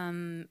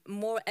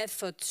more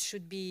effort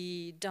should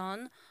be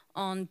done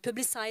on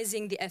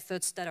publicizing the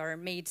efforts that are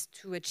made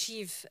to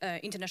achieve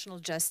international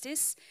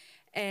justice,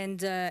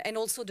 and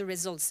also the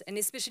results, and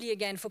especially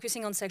again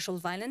focusing on sexual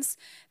violence.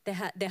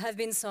 There have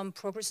been some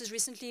progresses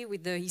recently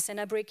with the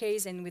Hissenabre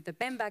case and with the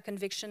Bemba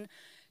conviction,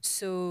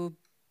 so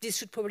this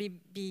should probably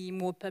be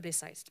more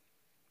publicized.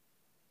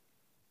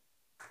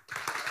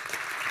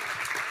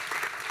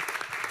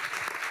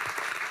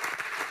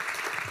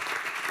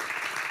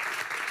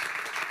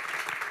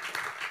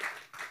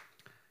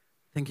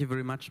 Thank you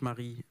very much,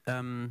 Marie.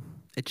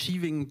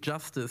 Achieving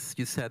justice,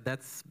 you said,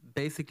 that's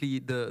basically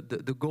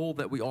the goal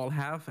that we all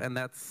have, and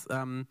that's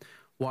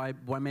why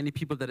many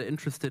people that are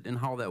interested in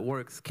how that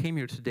works came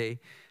here today.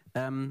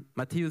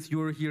 Matevž,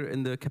 you're here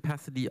in the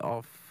capacity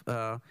of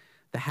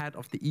the head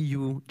of the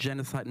EU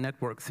Genocide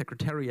Network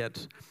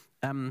Secretariat.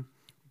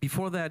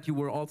 Before that, you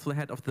were also the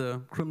head of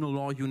the Criminal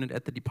Law Unit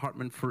at the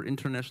Department for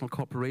International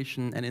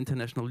Cooperation and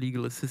International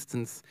Legal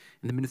Assistance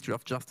in the Ministry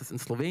of Justice in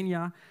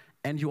Slovenia.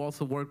 And you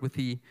also work with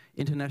the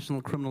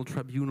International Criminal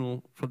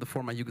Tribunal for the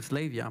former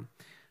Yugoslavia.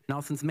 Now,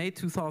 since May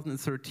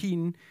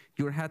 2013,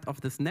 you're head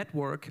of this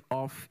network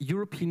of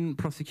European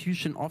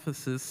prosecution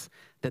offices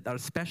that are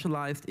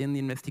specialized in the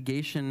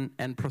investigation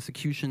and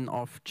prosecution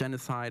of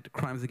genocide,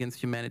 crimes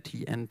against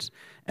humanity, and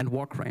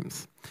war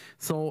crimes.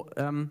 So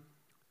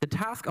the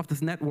task of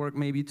this network,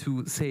 maybe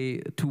to say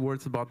 2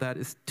 words about that,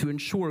 is to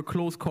ensure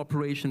close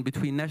cooperation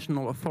between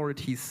national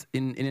authorities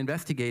in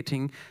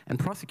investigating and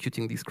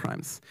prosecuting these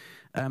crimes.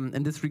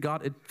 In this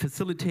regard, it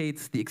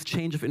facilitates the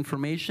exchange of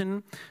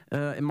information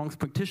amongst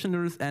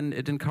practitioners, and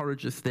it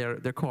encourages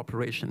their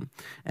cooperation.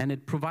 And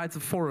it provides a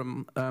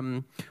forum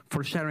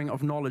for sharing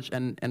of knowledge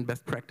and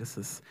best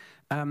practices.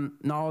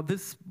 Now,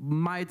 this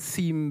might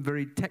seem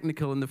very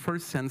technical in the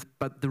first sense,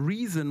 but the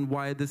reason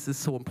why this is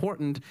so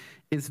important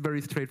is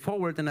very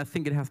straightforward, and I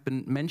think it has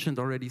been mentioned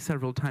already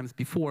several times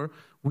before.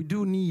 We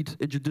do need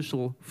a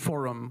judicial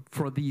forum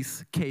for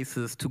these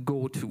cases to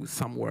go to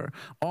somewhere.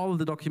 All of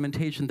the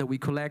documentation that we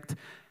collect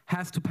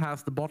has to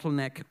pass the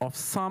bottleneck of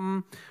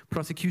some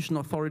prosecution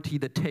authority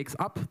that takes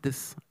up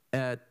this,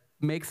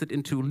 makes it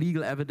into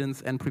legal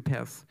evidence and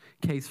prepares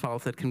case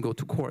files that can go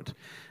to court.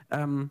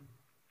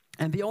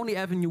 And the only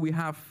avenue we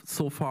have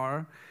so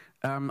far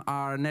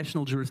are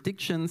national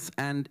jurisdictions,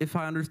 and if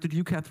I understood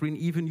you, Catherine,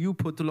 even you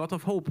put a lot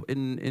of hope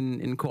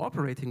in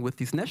cooperating with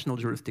these national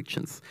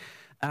jurisdictions.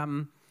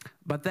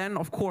 But then,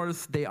 of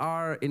course, they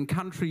are in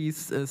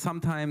countries,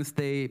 sometimes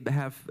they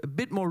have a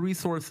bit more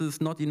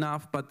resources, not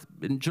enough, but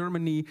in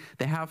Germany,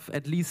 they have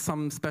at least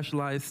some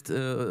specialized,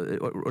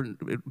 or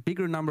a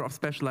bigger number of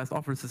specialized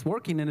officers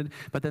working in it,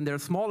 but then there are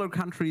smaller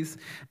countries,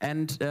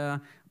 and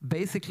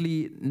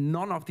basically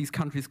none of these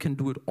countries can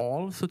do it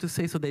all, so to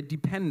say, so they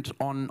depend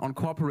on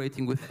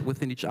cooperating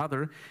within each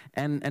other,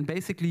 and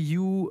basically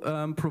you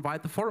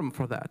provide the forum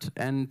for that,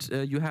 and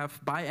you have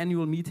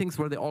biannual meetings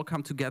where they all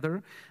come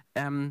together,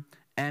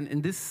 and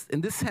in this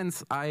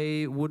sense,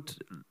 I would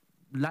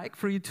like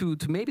for you to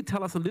maybe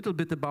tell us a little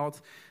bit about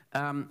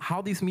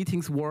how these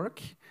meetings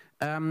work,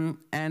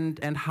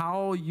 and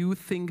how you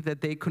think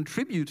that they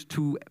contribute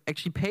to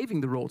actually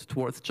paving the road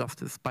towards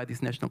justice by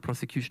these national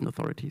prosecution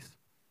authorities.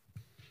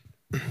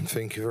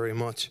 Thank you very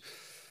much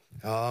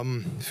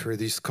for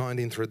this kind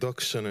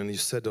introduction, and you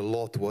said a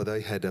lot what I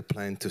had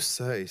planned to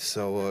say,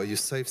 so you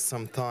saved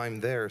some time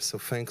there, so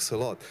thanks a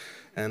lot.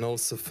 And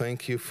also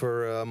thank you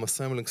for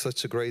assembling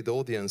such a great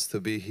audience to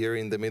be here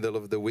in the middle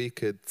of the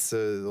week. It's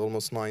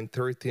almost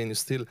 9:30 and you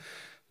still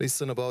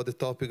listen about the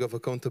topic of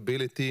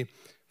accountability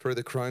for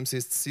the crimes in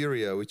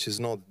Syria, which is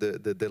not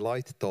the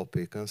light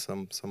topic.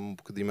 Some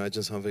could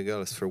imagine something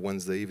else for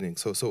Wednesday evening.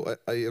 So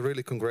I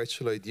really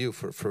congratulate you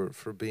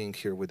for being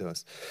here with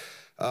us.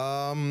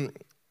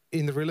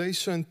 In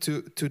relation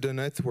to the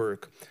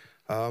network,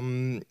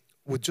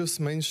 we just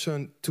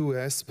mentioned two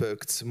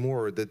aspects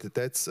more,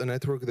 that's a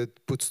network that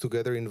puts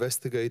together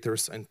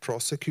investigators and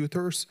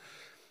prosecutors,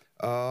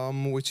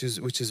 which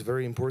is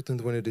very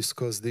important when you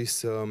discuss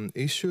these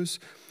issues.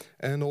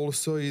 And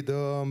also it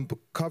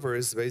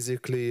covers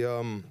basically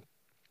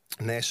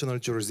national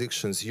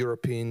jurisdictions,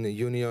 European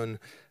Union,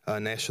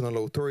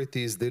 national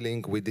authorities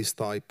dealing with this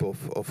type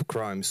of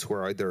crimes who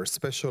are either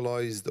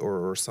specialized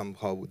or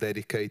somehow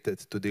dedicated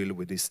to deal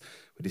with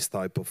this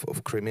type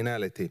of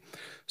criminality.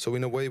 So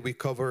in a way we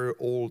cover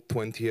all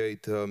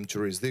 28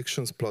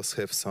 jurisdictions plus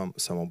have some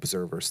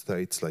observer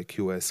states like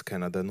US,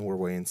 Canada,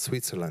 Norway and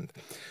Switzerland.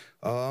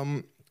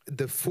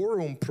 The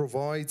forum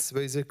provides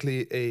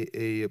basically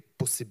a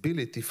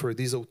possibility for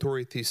these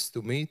authorities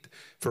to meet,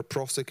 for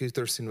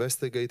prosecutors,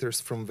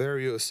 investigators from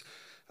various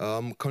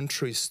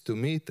countries to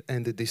meet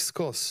and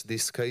discuss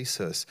these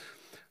cases.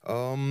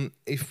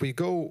 If we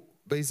go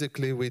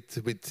basically with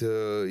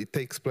it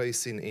takes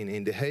place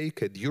in The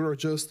Hague at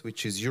Eurojust,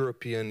 which is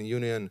European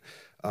Union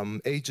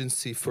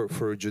agency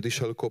for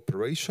judicial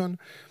cooperation,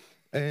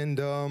 and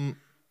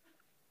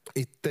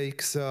it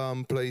takes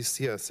place,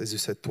 yes, as you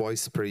said,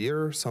 twice per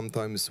year.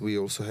 Sometimes we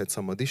also had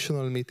some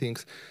additional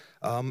meetings.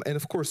 And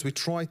of course, we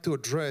try to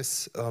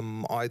address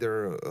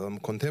either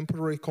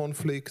contemporary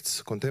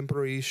conflicts,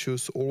 contemporary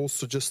issues, or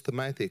also just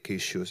thematic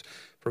issues.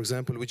 For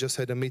example, we just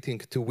had a meeting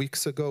 2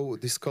 weeks ago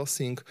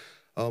discussing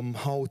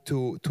how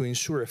to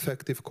ensure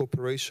effective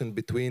cooperation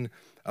between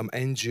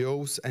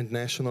NGOs and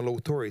national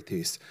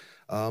authorities.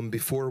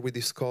 Before we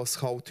discuss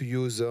how to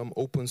use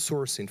open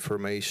source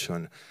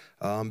information,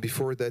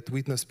 before that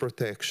witness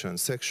protection,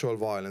 sexual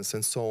violence,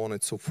 and so on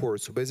and so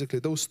forth. So basically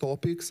those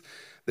topics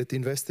that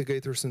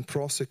investigators and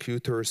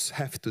prosecutors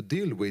have to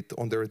deal with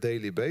on their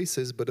daily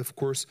basis, but of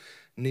course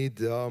need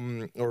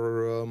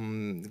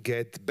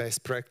get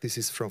best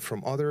practices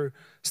from other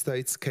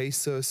states'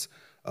 cases,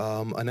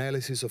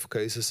 analysis of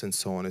cases, and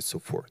so on and so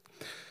forth.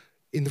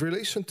 In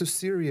relation to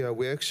Syria,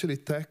 we actually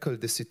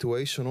tackled the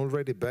situation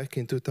already back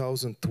in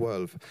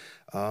 2012,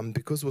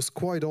 because it was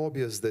quite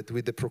obvious that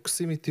with the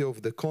proximity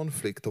of the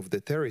conflict of the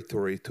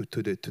territory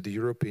to the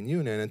European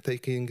Union, and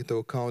taking into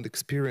account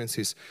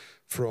experiences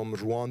from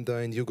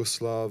Rwanda and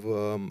Yugoslav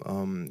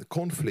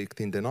conflict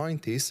in the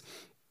 90s,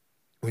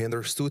 we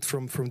understood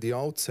from the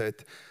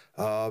outset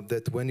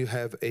that when you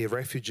have a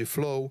refugee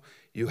flow,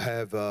 you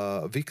have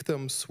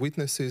victims,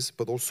 witnesses,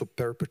 but also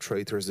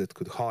perpetrators that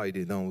could hide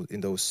in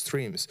those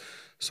streams.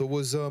 So it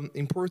was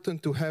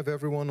important to have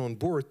everyone on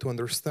board to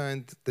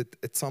understand that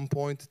at some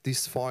point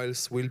these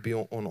files will be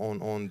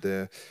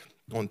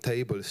on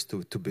tables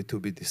to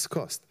be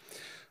discussed.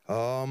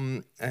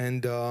 In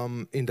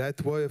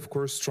that way, of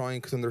course,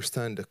 trying to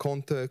understand the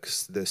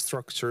context, the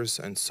structures,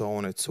 and so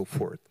on and so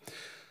forth.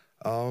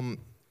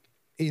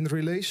 In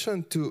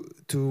relation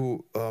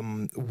to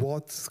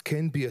what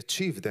can be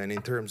achieved then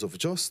in terms of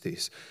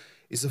justice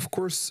is, of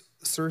course,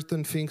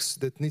 certain things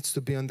that needs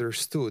to be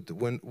understood.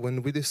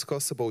 When we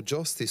discuss about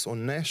justice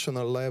on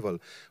national level,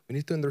 we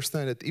need to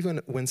understand that even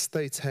when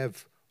states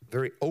have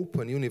very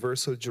open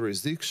universal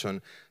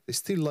jurisdiction, they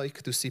still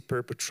like to see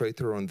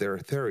perpetrator on their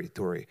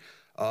territory.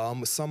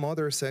 Some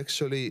others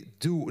actually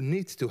do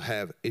need to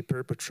have a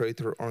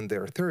perpetrator on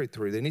their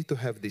territory. They need to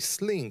have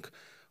this link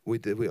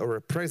or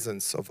a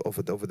presence of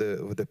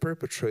the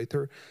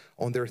perpetrator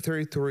on their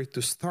territory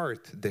to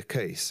start the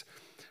case.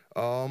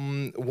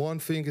 One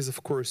thing is,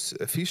 of course,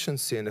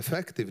 efficiency and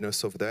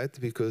effectiveness of that,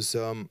 because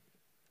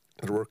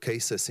there were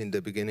cases in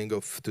the beginning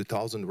of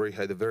 2000 where you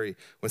had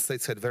when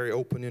states had very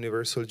open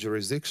universal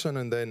jurisdiction,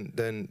 and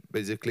then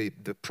basically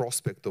the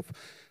prospect of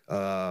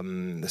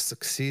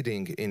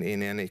succeeding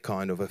in any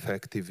kind of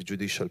effective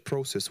judicial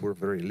process were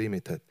very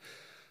limited.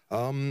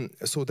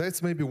 So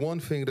that's maybe one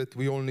thing that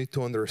we all need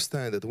to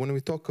understand, that when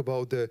we talk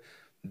about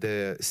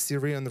the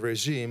Syrian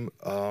regime,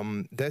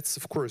 that's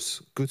of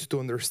course good to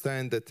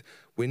understand that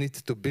we need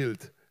to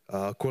build,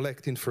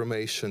 collect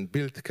information,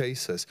 build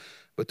cases,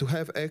 but to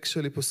have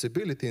actually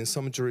possibility in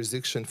some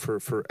jurisdiction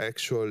for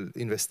actual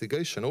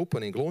investigation,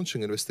 opening,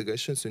 launching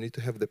investigations, you need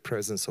to have the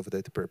presence of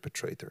that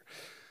perpetrator.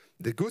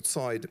 The good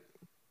side,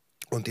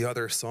 on the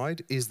other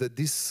side, is that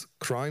these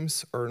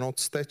crimes are not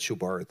statute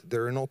barred.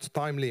 They're not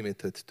time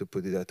limited, to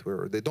put it that way,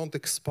 or they don't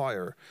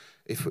expire,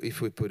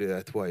 if we put it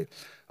that way.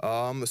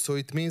 So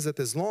it means that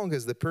as long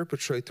as the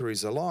perpetrator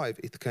is alive,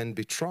 it can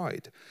be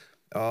tried,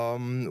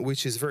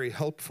 which is very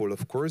helpful,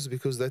 of course,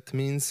 because that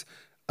means,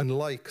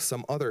 unlike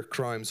some other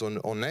crimes on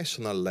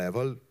national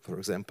level, for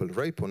example,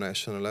 rape on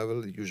national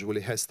level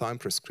usually has time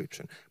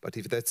prescription. But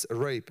if that's a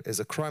rape as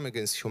a crime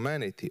against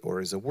humanity or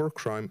as a war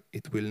crime,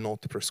 it will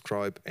not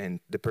prescribe, and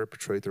the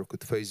perpetrator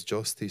could face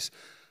justice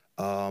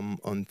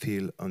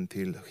until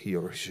he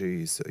or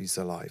she is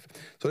alive.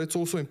 So it's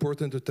also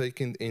important to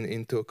take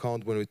into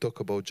account when we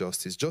talk about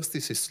justice.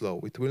 Justice is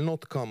slow. It will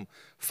not come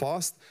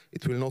fast.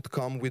 It will not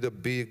come with a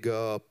big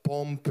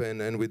pomp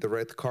and with a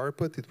red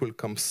carpet. It will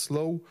come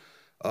slow.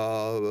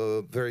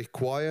 Very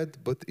quiet,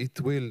 but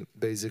it will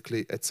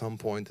basically at some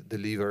point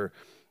deliver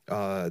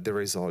the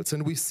results.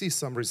 And we see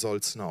some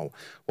results now.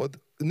 What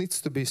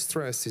needs to be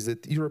stressed is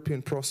that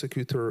European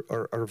prosecutors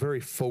are very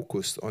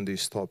focused on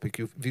this topic.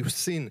 We've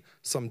seen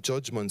some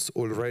judgments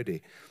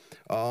already.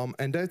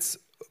 And that's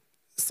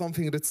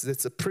something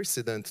that's a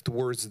precedent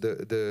towards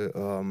the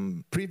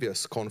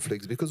previous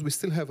conflicts, because we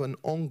still have an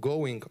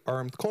ongoing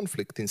armed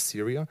conflict in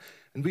Syria,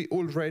 and we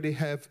already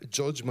have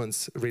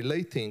judgments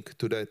relating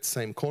to that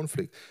same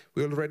conflict.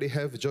 We already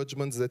have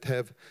judgments that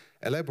have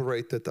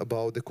elaborated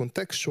about the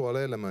contextual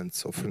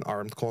elements of an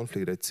armed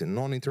conflict, that's a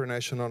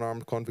non-international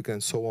armed conflict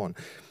and so on.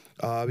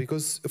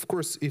 Because, of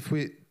course, if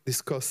we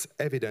discuss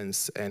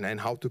evidence and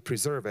how to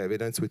preserve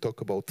evidence, we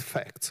talk about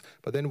facts.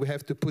 But then we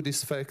have to put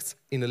these facts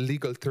in a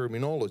legal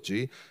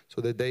terminology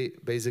so that they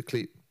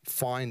basically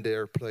find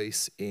their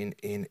place in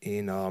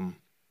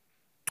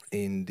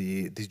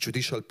the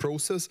judicial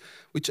process,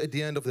 which at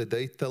the end of the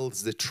day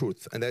tells the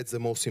truth. And that's the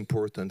most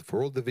important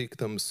for all the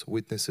victims,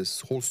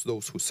 witnesses, also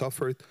those who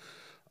suffered,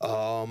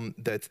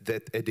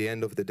 that at the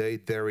end of the day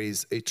there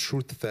is a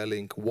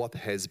truth-telling what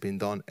has been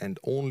done, and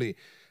only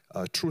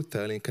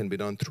truth-telling can be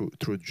done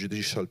through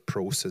judicial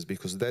process,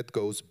 because that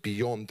goes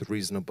beyond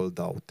reasonable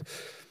doubt.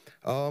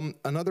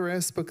 Another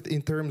aspect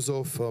in terms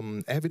of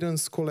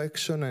evidence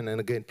collection and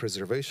again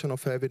preservation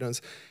of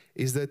evidence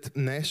is that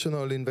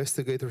national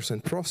investigators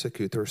and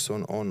prosecutors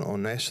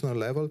on national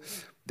level,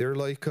 they're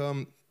like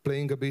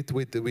playing a bit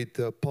with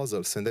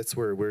puzzles, and that's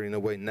where in a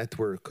way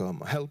network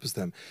helps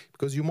them,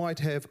 because you might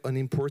have an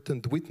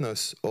important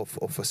witness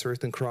of a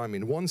certain crime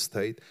in one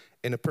state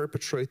and a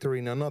perpetrator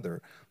in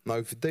another. Now,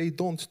 if they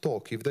don't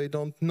talk, if they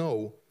don't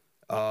know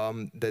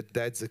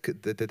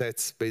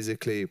that's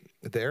basically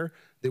there,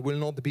 they will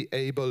not be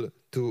able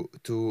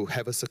to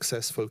have a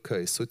successful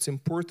case. So it's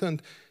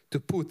important to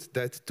put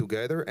that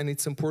together, and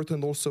it's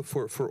important also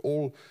for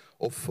all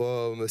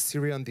of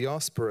Syrian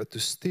diaspora to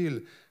still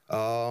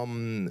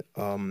kind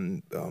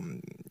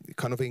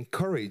of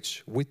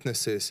encourage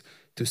witnesses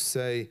to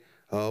say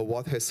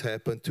what has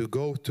happened, to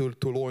go to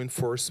law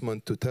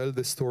enforcement, to tell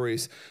the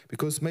stories,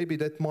 because maybe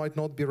that might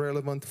not be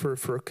relevant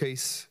for a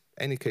case,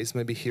 any case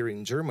maybe here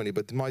in Germany,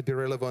 but it might be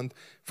relevant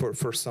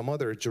for some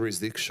other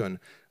jurisdiction,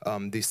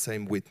 this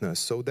same witness.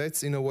 So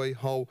that's in a way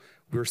how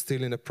we're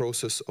still in a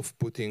process of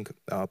putting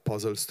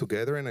puzzles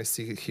together. And I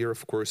see here,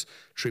 of course,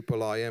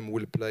 IIIM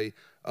will play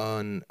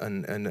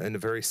a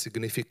very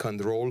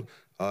significant role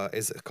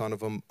as a kind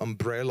of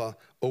umbrella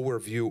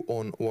overview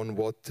on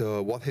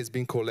what has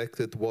been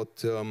collected,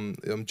 what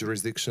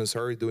jurisdictions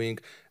are doing,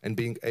 and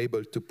being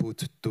able to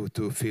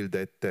fill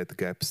that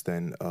gaps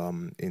then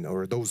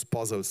or those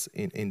puzzles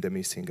in the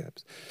missing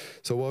gaps.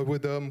 So I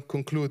would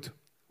conclude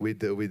with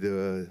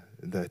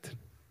that.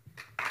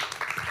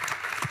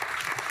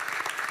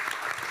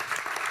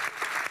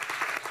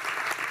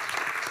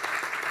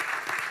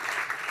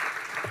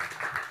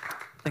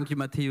 Thank you,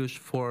 Matevž,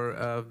 for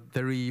a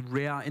very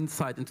rare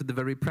insight into the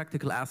very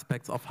practical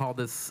aspects of how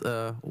this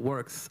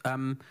works.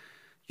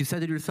 You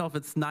said it yourself,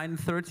 it's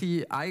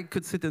 9:30. I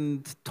could sit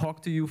and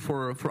talk to you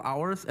for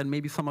hours, and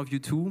maybe some of you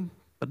too,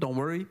 but don't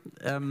worry.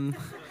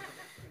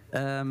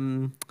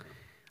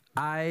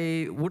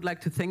 I would like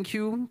to thank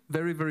you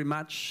very, very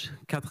much,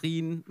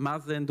 Catherine,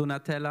 Mazen,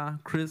 Donatella,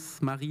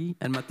 Chris, Marie,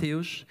 and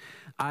Matevž.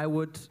 I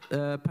would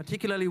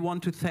particularly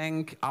want to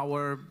thank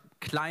our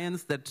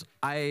clients that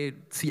I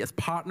see as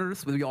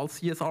partners, we all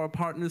see as our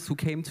partners who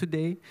came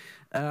today,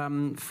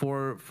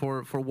 for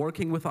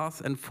working with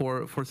us and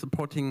for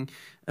supporting,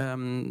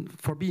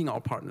 for being our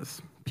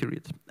partners,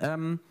 period.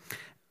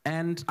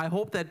 And I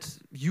hope that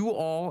you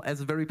all,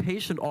 as a very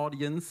patient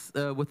audience,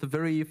 with a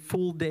very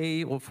full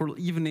day or full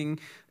evening,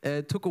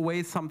 took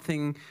away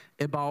something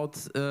about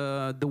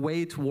the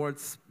way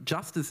towards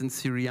justice in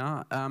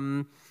Syria.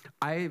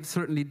 I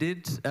certainly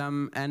did,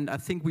 and I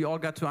think we all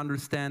got to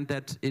understand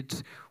that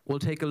it will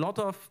take a lot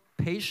of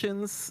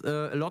patience,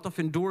 a lot of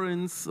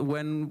endurance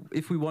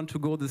if we want to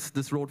go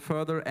this road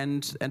further,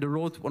 and a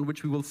road on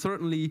which we will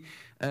certainly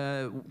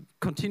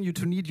continue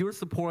to need your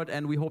support,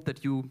 and we hope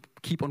that you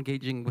keep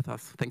engaging with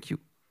us. Thank you.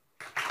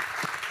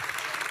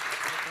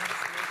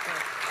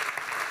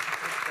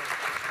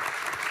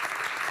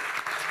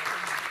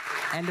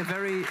 And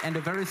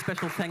a very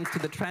special thanks to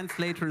the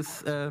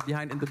translators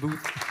behind in the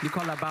booth,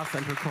 Nicola Bass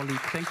and her colleague.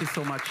 Thank you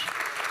so much.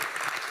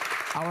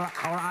 Our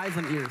eyes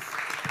and ears.